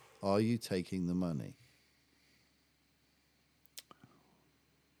 Are you taking the money?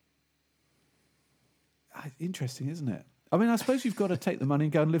 Interesting, isn't it? I mean, I suppose you've got to take the money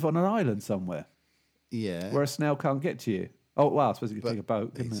and go and live on an island somewhere Yeah. where a snail can't get to you. Oh, well, I suppose you could take a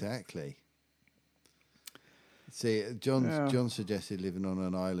boat, couldn't it? Exactly. See, John suggested living on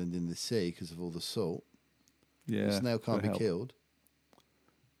an island in the sea because of all the salt. Yeah. The snail can't would be help. killed.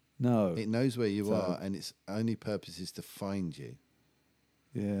 No. It knows where you So- are, and its only purpose is to find you.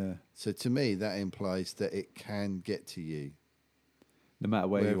 Yeah. So to me, that implies that it can get to you No matter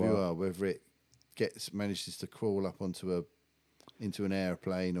where wherever you are. whether it manages to crawl up into an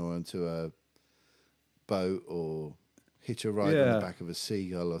airplane or onto a boat or hitch a ride on Yeah. the back of a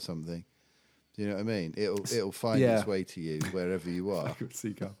seagull or something. Do you know what I mean? It'll find Yeah. its way to you wherever you are.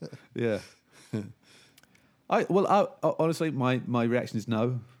 Seagull. Yeah. I honestly, my reaction is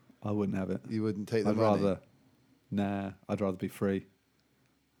no. I wouldn't have it. You wouldn't take the I'd money rather be free.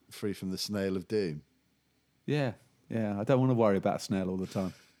 free from the snail of doom. Yeah. Yeah. I don't want to worry about a snail all the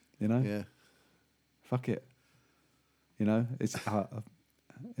time. You know? Yeah. Fuck it. You know, it's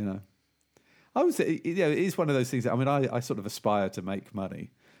you know, I would say it is one of those things. I mean, I sort of aspire to make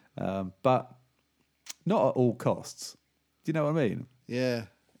money, but not at all costs. Do you know what I mean? Yeah.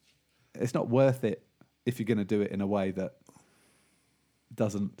 It's not worth it if you're going to do it in a way that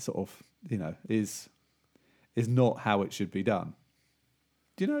doesn't sort of, is not how it should be done.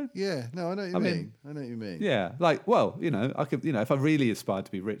 Do you know? Yeah. No, I know what you mean. I know what you mean. Yeah, like, well, I could, if I really aspired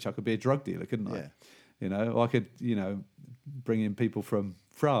to be rich, I could be a drug dealer, couldn't I? Yeah. Or I could, bring in people from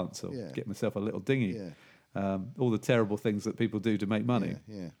France or Yeah. get myself a little dinghy. Yeah. All the terrible things that people do to make money.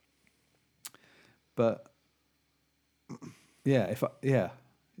 Yeah. But yeah,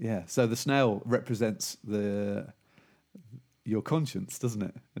 So the snail represents your conscience, doesn't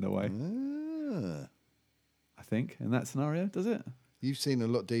it? In a way, Ah. I think, in that scenario, does it? You've seen a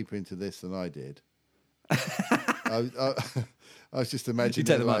lot deeper into this than I did. I was just take imagining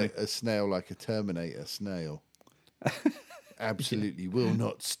the like money. a snail, like a Terminator snail. Absolutely will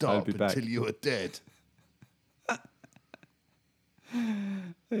not I'll stop be back. until you are dead.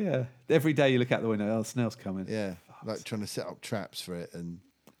 Yeah. Every day you look out the window, the snail's coming. Yeah, like trying to set up traps for it, and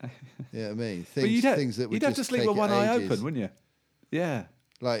yeah, I mean But things that would you'd have to just sleep take with it one eye ages. open, wouldn't you? Yeah.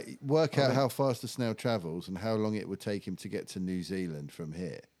 Like work out how fast the snail travels and how long it would take him to get to New Zealand from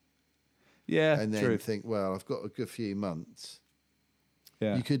here, Yeah. and then true. think, well, I've got a good few months.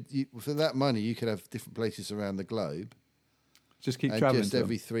 Yeah. For that money, you could have different places around the globe. Just keep And traveling. just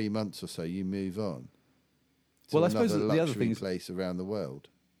every 3 months or so, you move on. To Well, I suppose another the other luxury thing is- place around the world.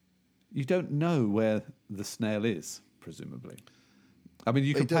 You don't know where the snail is, presumably. I mean,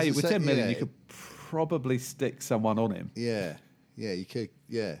 you It can pay doesn't with say- 10 million. yeah. You could probably stick someone on him. Yeah, you could.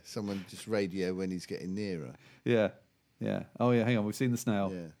 Yeah, someone just radio when he's getting nearer. Yeah, yeah. Oh yeah, hang on. We've seen the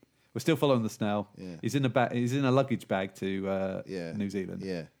snail. Yeah, We're still following the snail. Yeah. He's in a He's in a luggage bag to yeah. New Zealand.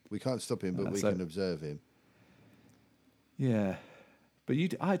 Yeah, we can't stop him, but we so- can observe him. Yeah. But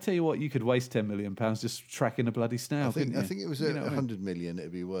I tell you what, you could waste £10 million just tracking a bloody snail. I think couldn't you? I think it was You at know what I mean? 100 million.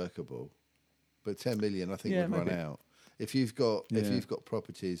 It'd be workable, but 10 million, I think, Yeah, would run maybe. out. If you've got Yeah.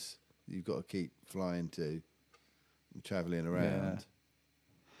 properties, you've got to keep flying to, and travelling around.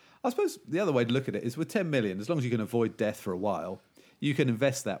 I suppose the other way to look at it is with 10 million, as long as you can avoid death for a while, you can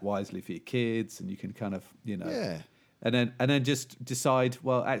invest that wisely for your kids, and you can kind of, Yeah. and then just decide,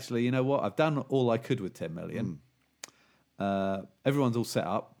 well, actually, you know what? I've done all I could with 10 million. Everyone's all set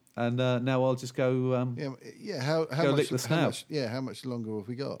up, and now I'll just go. Yeah. How Go much? lick the snail. How much longer have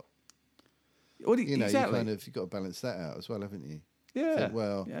we got? What do You know, exactly? you've got to balance that out as well, haven't you? yeah. think,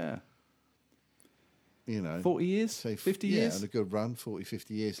 well, yeah. You know, 40 years, say 50 yeah, years. and a good run, 40,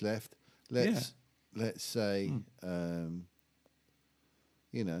 50 years left. Let's say,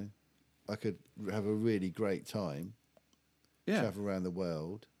 you know, I could have a really great time, Yeah, travel around the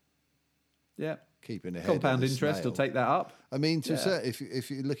world, yeah. keeping ahead. Compound of the interest will snail. take that up. I mean, to a Yeah. certain,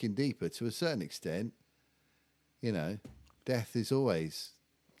 if you're looking deeper, to a certain extent, you know, death is always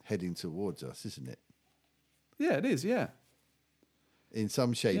heading towards us, isn't it? Yeah, it is. Yeah, In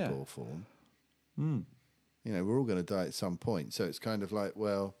some shape Yeah. or form. You know, we're all going to die at some point. So it's kind of like,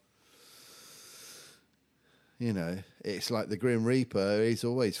 well, you know, it's like the Grim Reaper is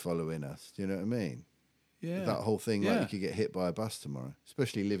always following us. Do you know what I mean? Yeah. That whole thing, Yeah. like you could get hit by a bus tomorrow,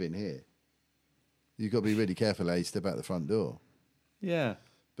 especially living here. You've got to be really careful how you step out the front door. Yeah.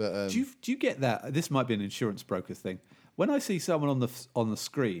 But Do you get that? This might be an insurance broker thing. When I see someone on the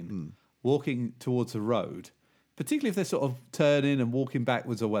screen walking towards a road, particularly if they're sort of turning and walking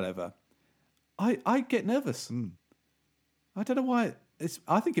backwards or whatever, I get nervous. I don't know why.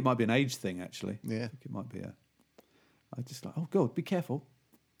 I think it might be an age thing, actually. Yeah. I think it might be I just like, oh God, be careful.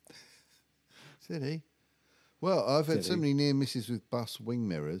 Silly. Well, I've had so Silly. many near misses with bus wing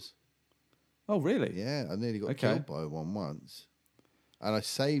mirrors. Oh really? Yeah, I nearly got Okay. killed by one once. And I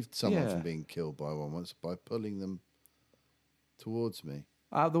saved someone Yeah. from being killed by one once by pulling them towards me.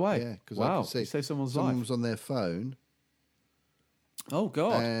 Out of the way. Yeah, because wow, I could see you saved someone's someone life. was on their phone, Oh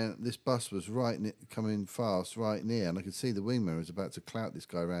God. and this bus was coming fast, right near, and I could see the wing mirror was about to clout this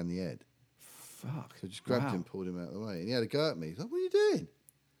guy around the head. Fuck. So I just grabbed Wow. him, pulled him out of the way, and he had a go at me. He's like, "What are you doing?"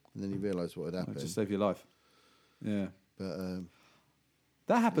 And then he realised what had Oh, happened. just save your life. Yeah. But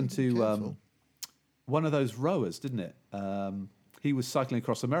That happened be to careful. one of those rowers, didn't it? He was cycling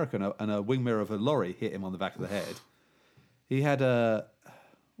across America and a wing mirror of a lorry hit him on the back of the head. He had I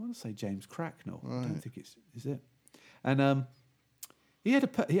want to say James Cracknell. I don't think is it? And he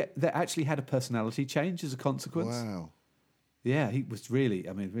that actually had a personality change as a consequence. wow, Yeah, he was really,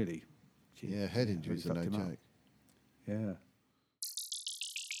 I mean, really. Gee, yeah, head injuries are really no fucked him up. joke. Yeah.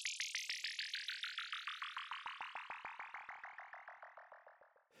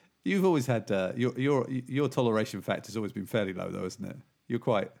 You've always had your toleration factor's always been fairly low, though, isn't it? You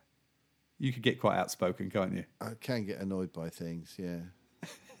could get quite outspoken, can't you? I can get annoyed by things. Yeah,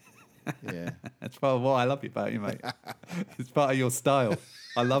 yeah. That's part of what I love about you, mate. It's part of your style.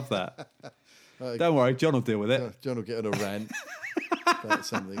 I love that. Don't worry, John will deal with it. John will get on a rant about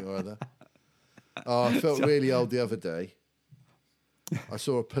something or other. Oh, I felt really old the other day. I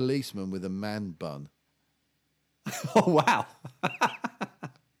saw a policeman with a man bun. Oh wow!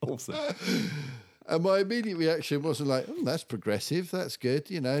 Awesome. And my immediate reaction wasn't like, "Oh, that's progressive. That's good.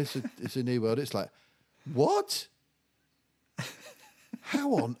 You know, it's a new world." It's like, what?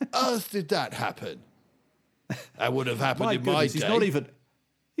 How on earth did that happen? That would have happened My in my goodness, day.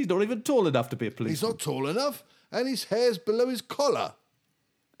 he's not even tall enough to be a He's policeman. not tall enough, and his hair's below his collar.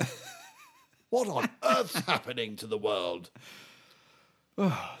 What on earth's happening to the world?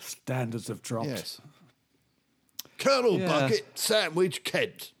 Standards have dropped. Yes. Colonel Yeah. Bucket, Sandwich,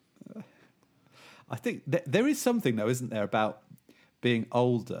 Kent. I think there is something, though, isn't there, about being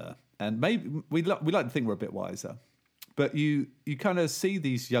older, and maybe we like to think we're a bit wiser, but you kind of see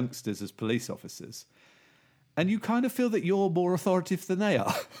these youngsters as police officers, and you kind of feel that you're more authoritative than they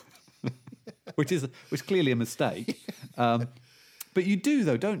are, which is clearly a mistake. But you do,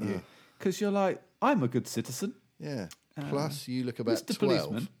 though, don't you? Because you're like, I'm a good citizen. Yeah. Plus, you look about Mr. 12.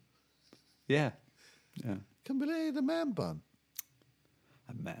 Policeman. Yeah. Yeah. Can believe the man bun.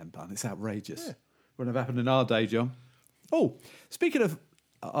 A man bun. It's outrageous. Yeah. Wouldn't have happened in our day, John. Oh, speaking of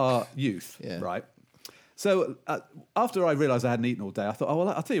our youth, Yeah. right? So after I realised I hadn't eaten all day, I thought, oh, well,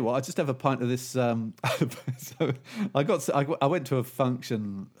 I'll tell you what, I'll just have a pint of this. So I went to a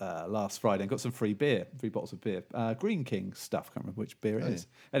function last Friday and got some free bottles of beer. Green King stuff, can't remember which beer it is.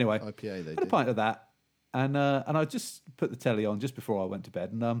 Anyway, IPA they had a do. pint of that. And I just put the telly on just before I went to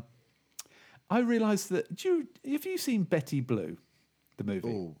bed. And I realised that, have you seen Betty Blue, the movie?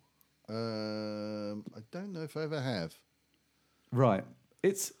 Oh, I don't know if I ever have. Right.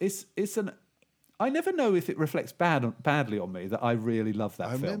 It's an. I never know if it reflects badly on me that I really love that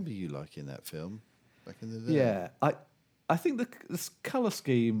I film. remember you liking that film back in the day. Yeah, I think the colour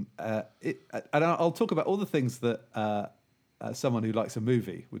scheme. And I'll talk about all the things that someone who likes a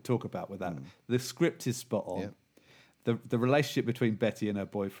movie would talk about with that. The script is spot on. Yep. The relationship between Betty and her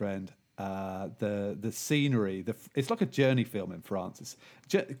boyfriend. The scenery. It's like a journey film in France.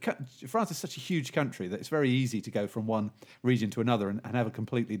 France is such a huge country that it's very easy to go from one region to another and have a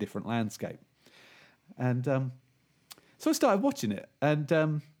completely different landscape. And so I started watching it, and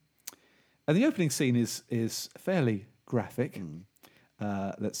the opening scene is fairly graphic,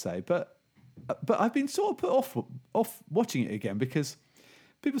 let's say. But I've been sort of put off watching it again because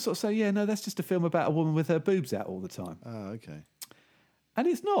people sort of say, yeah, no, that's just a film about a woman with her boobs out all the time. Oh, okay. And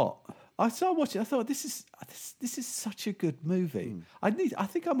it's not. I started watching. I thought this is such a good movie. I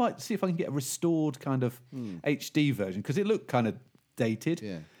think I might see if I can get a restored kind of HD version because it looked kind of dated.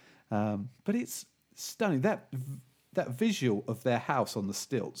 Yeah. But it's stunning. That visual of their house on the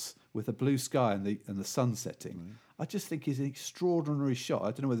stilts with the blue sky and the sun setting, I just think is an extraordinary shot. I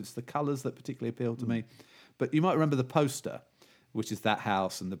don't know whether it's the colours that particularly appeal to me, but you might remember the poster, which is that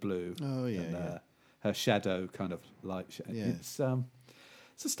house and the blue. Oh, yeah, and, yeah. Her shadow kind of light. Yeah. It's so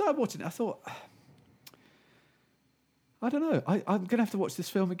I started watching it. I thought, I don't know. I'm going to have to watch this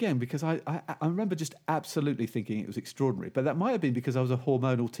film again because I remember just absolutely thinking it was extraordinary. But that might have been because I was a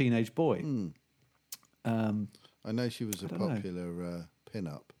hormonal teenage boy. I know she was a don't know. popular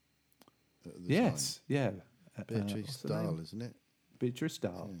pin-up at the Yes, yeah. Beatrice what's her Dahl, name? isn't it? Beatrice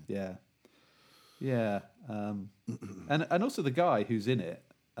Dahl, yeah. And also the guy who's in it,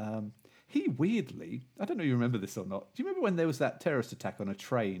 he weirdly, I don't know if you remember this or not. Do you remember when there was that terrorist attack on a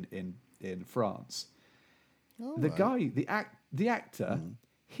train in France? Oh, The right. guy, the actor,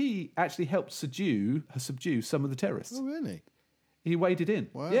 he actually helped subdue some of the terrorists. Oh, really? He waded in.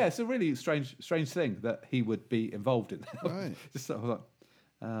 Wow. Yeah, it's a really strange thing that he would be involved in that. Right. Just sort of like,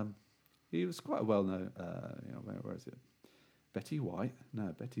 he was quite a well-known, where is it? Betty White?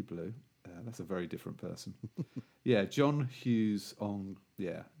 No, Betty Blue. That's a very different person. Yeah, John Hughes Anglade.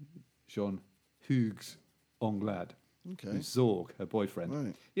 Okay. Who's Zorg, her boyfriend.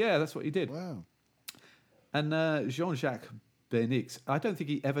 Right. Yeah, that's what he did. Wow. And Jean-Jacques Benix, I don't think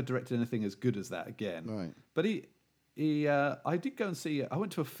he ever directed anything as good as that again. Right. But I did go and see. I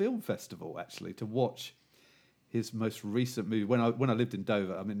went to a film festival actually to watch his most recent movie when I lived in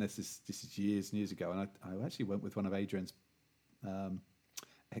Dover. I mean, this is years and years ago, and I actually went with one of Adrian's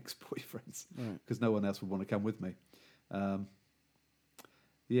ex-boyfriends because no one else would want to come with me.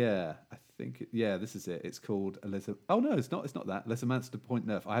 Yeah, I think this is it. It's called Elizabeth. Oh no, it's not. It's not that. Les Amants de Pont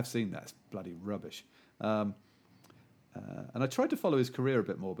Neuf. I have seen that. It's bloody rubbish. And I tried to follow his career a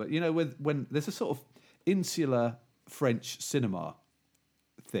bit more, but when there's a sort of insular French cinema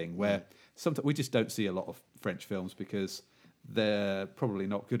thing where sometimes we just don't see a lot of French films because they're probably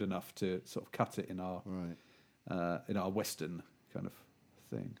not good enough to sort of cut it in our Western kind of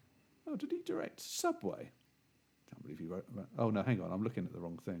thing. Oh, did he direct Subway? Can't believe he wrote. Oh no, hang on, I'm looking at the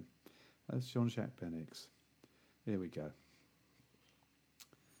wrong thing. That's Jean-Jacques Benix. Here we go.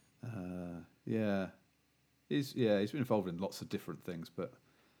 He's been involved in lots of different things, but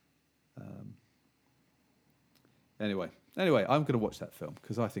anyway, I'm going to watch that film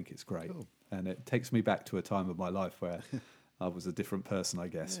because I think it's great, and it takes me back to a time of my life where I was a different person, I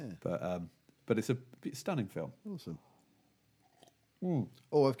guess. Yeah. But it's a stunning film. Awesome.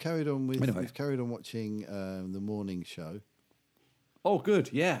 Oh, I've carried on with. Anyway. We've carried on watching the morning show, Oh, good,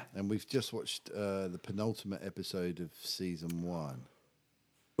 yeah. and we've just watched the penultimate episode of season 1,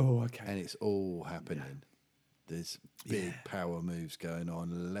 Oh, okay. and it's all happening. There's big power moves going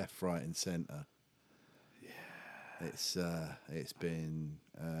on, left, right, and centre. Yeah, it's been,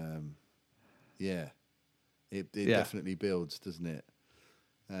 it definitely builds, doesn't it?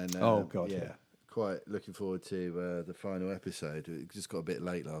 And Oh, God, yeah. Quite looking forward to the final episode. It just got a bit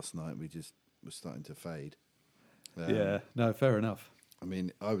late last night. We just were starting to fade. No, fair enough. I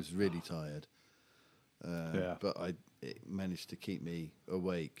mean, I was really tired, Yeah. but it managed to keep me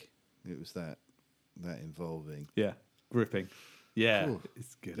awake. It was that involving. Yeah, gripping. Yeah, Ooh.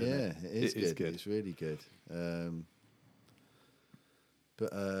 it's good. Isn't it? It is good. good. It's really good.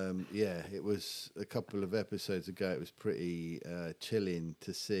 It was a couple of episodes ago. It was pretty chilling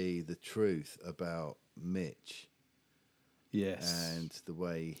to see the truth about Mitch Yes. and the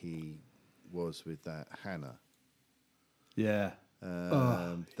way he was with that Hannah. Yeah.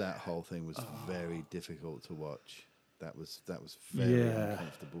 That whole thing was very difficult to watch. That was very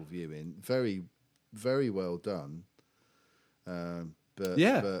uncomfortable viewing. Very, very well done. But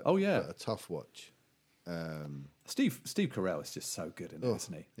a tough watch. Steve Carell is just so good in it,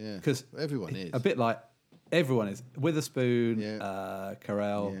 isn't he? Yeah, Because everyone is a bit like everyone is. Witherspoon,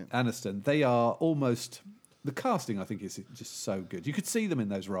 Carell, Aniston. They are almost the casting. I think is just so good. You could see them in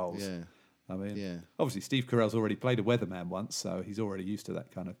those roles. Yeah. I mean, obviously Steve Carell's already played a weatherman once, so he's already used to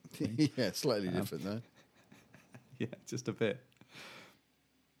that kind of thing. Yeah, slightly different though. Yeah, just a bit.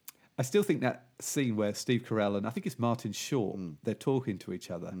 I still think that scene where Steve Carell and I think it's Martin Short, they're talking to each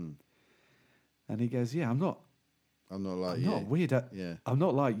other, and he goes, "Yeah, I'm not like you. not weird. Yeah. I'm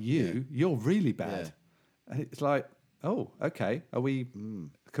not like you. Yeah. You're really bad." Yeah. And it's like, oh, okay. Are we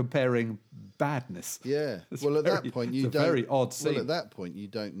comparing badness? Yeah. It's Well, at very- that point, it's you a don't. very odd scene. Well, at that point, you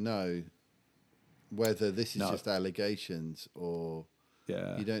don't know whether this is No. just allegations or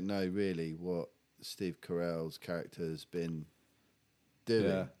Yeah. you don't know really what Steve Carell's character has been doing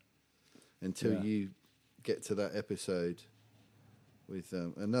Yeah. until Yeah. you get to that episode with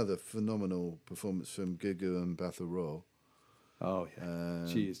another phenomenal performance from Gugu and Mbatha-Raw. Oh yeah,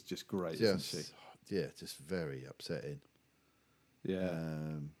 she is just great, isn't Just, she? yeah, just very upsetting.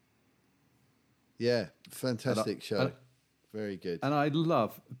 Yeah. Fantastic show. Very good. And I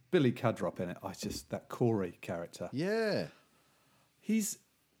love Billy Cudrup in it. That Corey character. Yeah, It's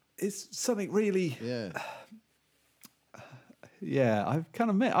something really. yeah. Yeah,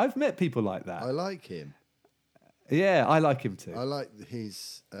 I've met people like that. I like him. Yeah, I like him too. I like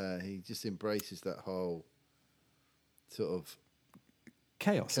his. He just embraces that whole sort of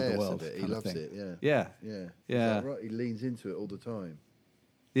Chaos of the world. of it. He kind of loves thing. it. Yeah. Yeah. Yeah. Yeah. Is that right? He leans into it all the time.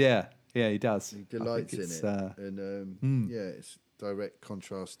 Yeah, he does. He delights in it, and yeah, it's direct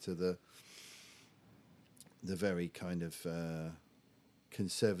contrast to the very kind of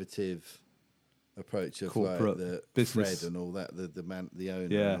conservative approach of Corporate like the business. Fred and all that, the owner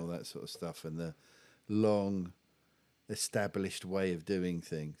Yeah. and all that sort of stuff, and the long established way of doing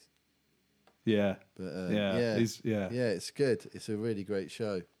things. Yeah. But Yeah. yeah, it's good. It's a really great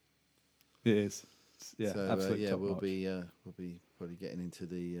show. It is. Yeah, So absolutely. yeah, top we'll notch. be probably getting into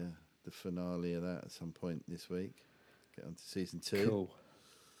the finale of that at some point this week. Get on to season 2. Cool.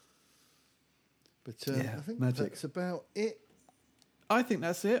 But Yeah, I think magic. that's about it. I think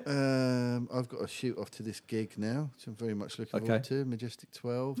that's it. I've got to shoot off to this gig now, which I'm very much looking forward to. Majestic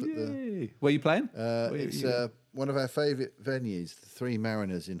 12 at the. Yay. Where are you playing? It's one of our favourite venues, the Three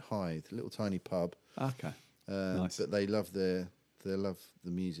Mariners in Hythe, a little tiny pub. Okay. Nice. But they love the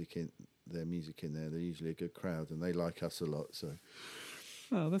music in their music in there. They're usually a good crowd, and they like us a lot. So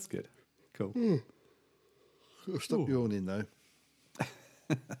Oh, that's good. Cool. stop yawning though.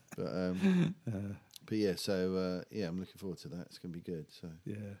 But yeah, so yeah, I'm looking forward to that. It's going to be good. So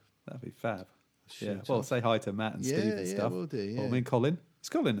Yeah, that'd be fab. shoot Yeah. Well, off. say hi to Matt and Yeah, Steve and yeah, stuff. will do, Well, I yeah. mean, Colin. It's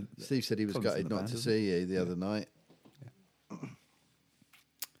Colin. Steve said he was Colin's in gutted the not band, to isn't see you the other night.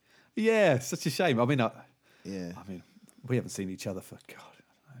 Yeah, such a shame. I mean, Yeah, we haven't seen each other for God,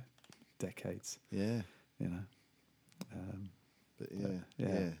 I don't know, decades. yeah, You know. but yeah, Yeah.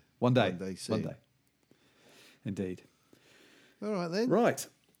 yeah. One day. soon. One day. Indeed. All right then. Right.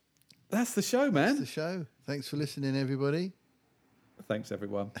 That's the show, man. That's the show. Thanks for listening, everybody. Thanks,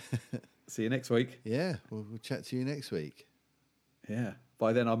 everyone. See you next week. Yeah, we'll chat to you next week. Yeah.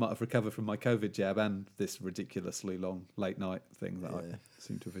 By then, I might have recovered from my COVID jab and this ridiculously long late night thing that I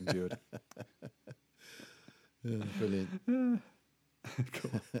seem to have endured. Yeah, brilliant.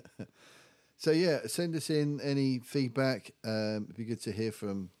 Cool. So yeah, send us in any feedback. It'd be good to hear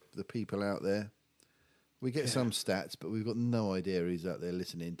from the people out there. We get some stats, but we've got no idea who's out there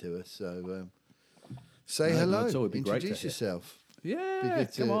listening to us. So say No, hello, not at all. It'd be great to introduce hear. yourself. Yeah, Be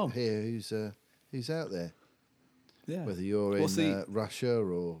good come to on. hear who's out there. Yeah. Whether you're What's in the- Russia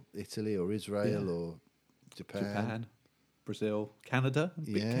or Italy or Israel Yeah. or Japan. Japan, Brazil, Canada,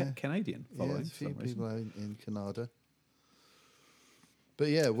 big Yeah. Canadian Yeah, following. there's a for few some reason. people in Canada. But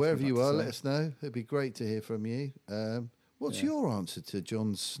yeah, wherever like you to are, say. let us know. It'd be great to hear from you. What's Yeah. your answer to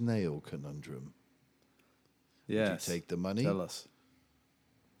John Snail conundrum? Yes. Would you take the money Tell us.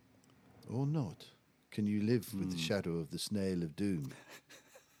 or not? Can you live with the Hmm. shadow of the snail of doom?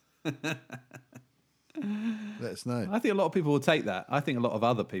 Let us know. I think a lot of people will take that. I think a lot of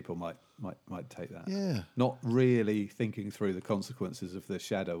other people might take that. Yeah, Not really thinking through the consequences of the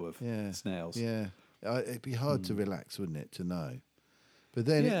shadow of yeah, snails. yeah. It'd be hard to relax, wouldn't it, to know? But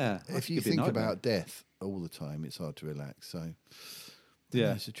then, Yeah, I if think you it'd be a think nightmare. about death all the time, it's hard to relax. So,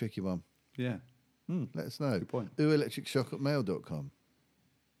 Yeah. it's a tricky one. Yeah. Let us know. Good point. ooelectricshock@mail.com.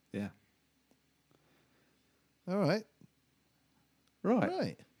 Yeah. All right. Right.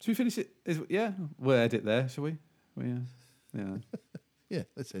 Right. Should we finish it? Yeah. We'll edit there, shall we? Yeah. Yeah,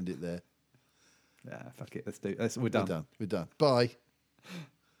 let's end it there. Yeah. Fuck it. Let's do. We're done. We're done. Bye.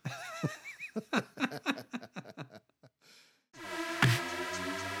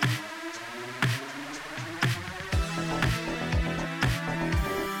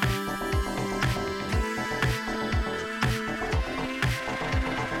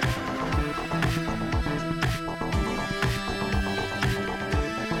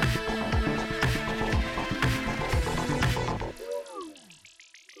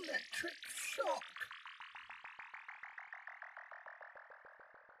 Electric shock.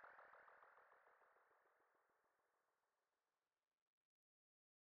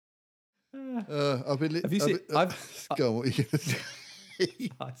 I've been. Have you seen? Go on. What are you going to say?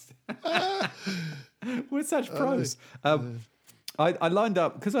 We're such pros. I lined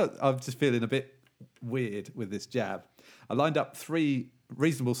up because I'm just feeling a bit weird with this jab. I lined up 3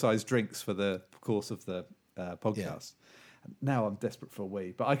 reasonable sized drinks for the course of the podcast. Now I'm desperate for a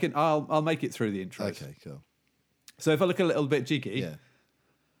wee, but I'll make it through the intro. Okay, cool. So if I look a little bit jiggy, Yeah.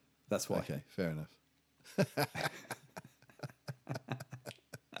 that's why. Okay, fair enough.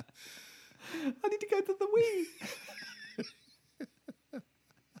 I need to go to the wee.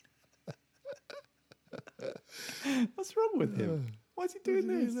 What's wrong with him? Why is he doing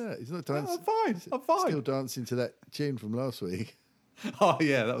this? He's not No, dancing. I'm fine. Still dancing to that tune from last week. Oh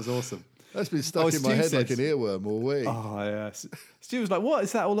yeah, that was awesome. That's been stuck in my Stu head like said- an earworm all week. Oh yeah. Stu was like, "What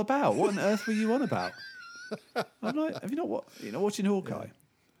is that all about? What on earth were you on about?" I'm like, have you not watching Hawkeye?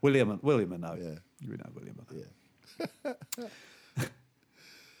 William, I know. Yeah. You know William, I know. Yeah.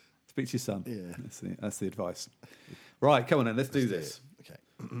 Speak to your son. Yeah. That's the advice. Right, come on then, let's do this. Okay.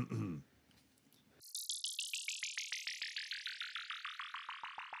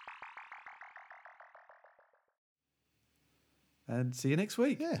 And see you next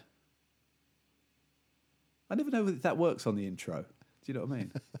week. Yeah. I never know if that works on the intro. Do you know what I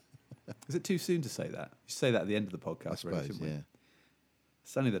mean? Is it too soon to say that? You should say that at the end of the podcast, I really, suppose, shouldn't we? yeah.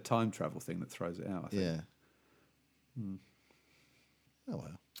 It's only the time travel thing that throws it out, I think. Yeah. Oh,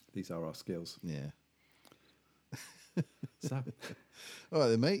 well. These are our skills. Yeah. So, All right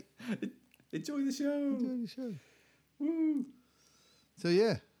then, mate. enjoy the show. Enjoy the show. Woo. So,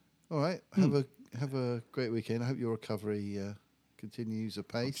 yeah. All right. Have a great weekend. I hope your recovery continues I'm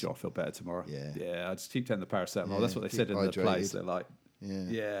apace. sure I'll feel better tomorrow. Yeah. Yeah, I just keep taking the paracetamol. Yeah, That's what they keep said in the hydrated. place. They're like, Yeah.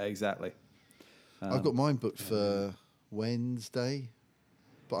 yeah, exactly. I've got mine booked for Wednesday,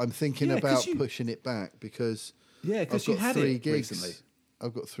 but I'm thinking Yeah, 'cause about you- pushing it back because Yeah, I've because you got had 3 it gigs. recently.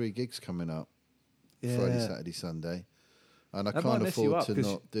 I've got 3 gigs coming up. Yeah. Friday, Saturday, Sunday. And I That might can't mess you afford up to 'cause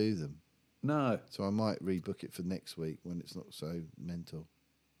not do them. No. So I might rebook it for next week when it's not so mental.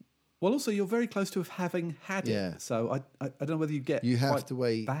 Well, also, you're very close to having had it. Yeah. So I don't know whether you get You have quite to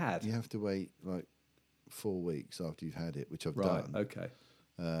wait. bad. You have to wait like 4 weeks after you've had it, which I've Right, done. okay.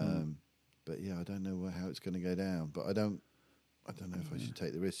 But yeah, I don't know how it's going to go down. But I don't know if I should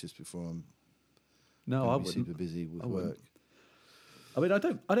take the risk just before I'm No, I gonna be wouldn't. super busy with I wouldn't. work. I mean, I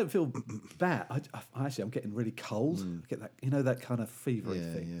don't feel bad. I'm getting really cold. I get that, that kind of fevery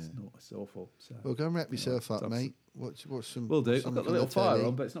Yeah, thing. yeah. It's awful. So. Well, go and wrap yourself up, so- mate. Watch some. Will do. some I've got the kind little of fire telly.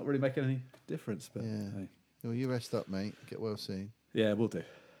 on, but it's not really making any difference. But Yeah. hey. Well, you rest up, mate. Get well soon, Yeah, we'll do.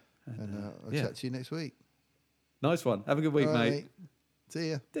 and I'll yeah. chat to you next week. Nice one. Have a good week, All right, mate. See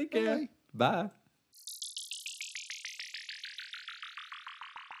ya. Take care. Bye. Bye.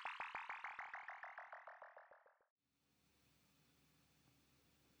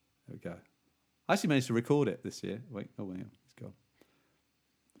 There we go. I actually managed to record it this year. Wait, it's gone.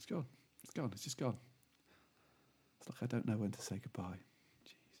 It's gone. It's gone. It's just gone. It's like I don't know when to say goodbye.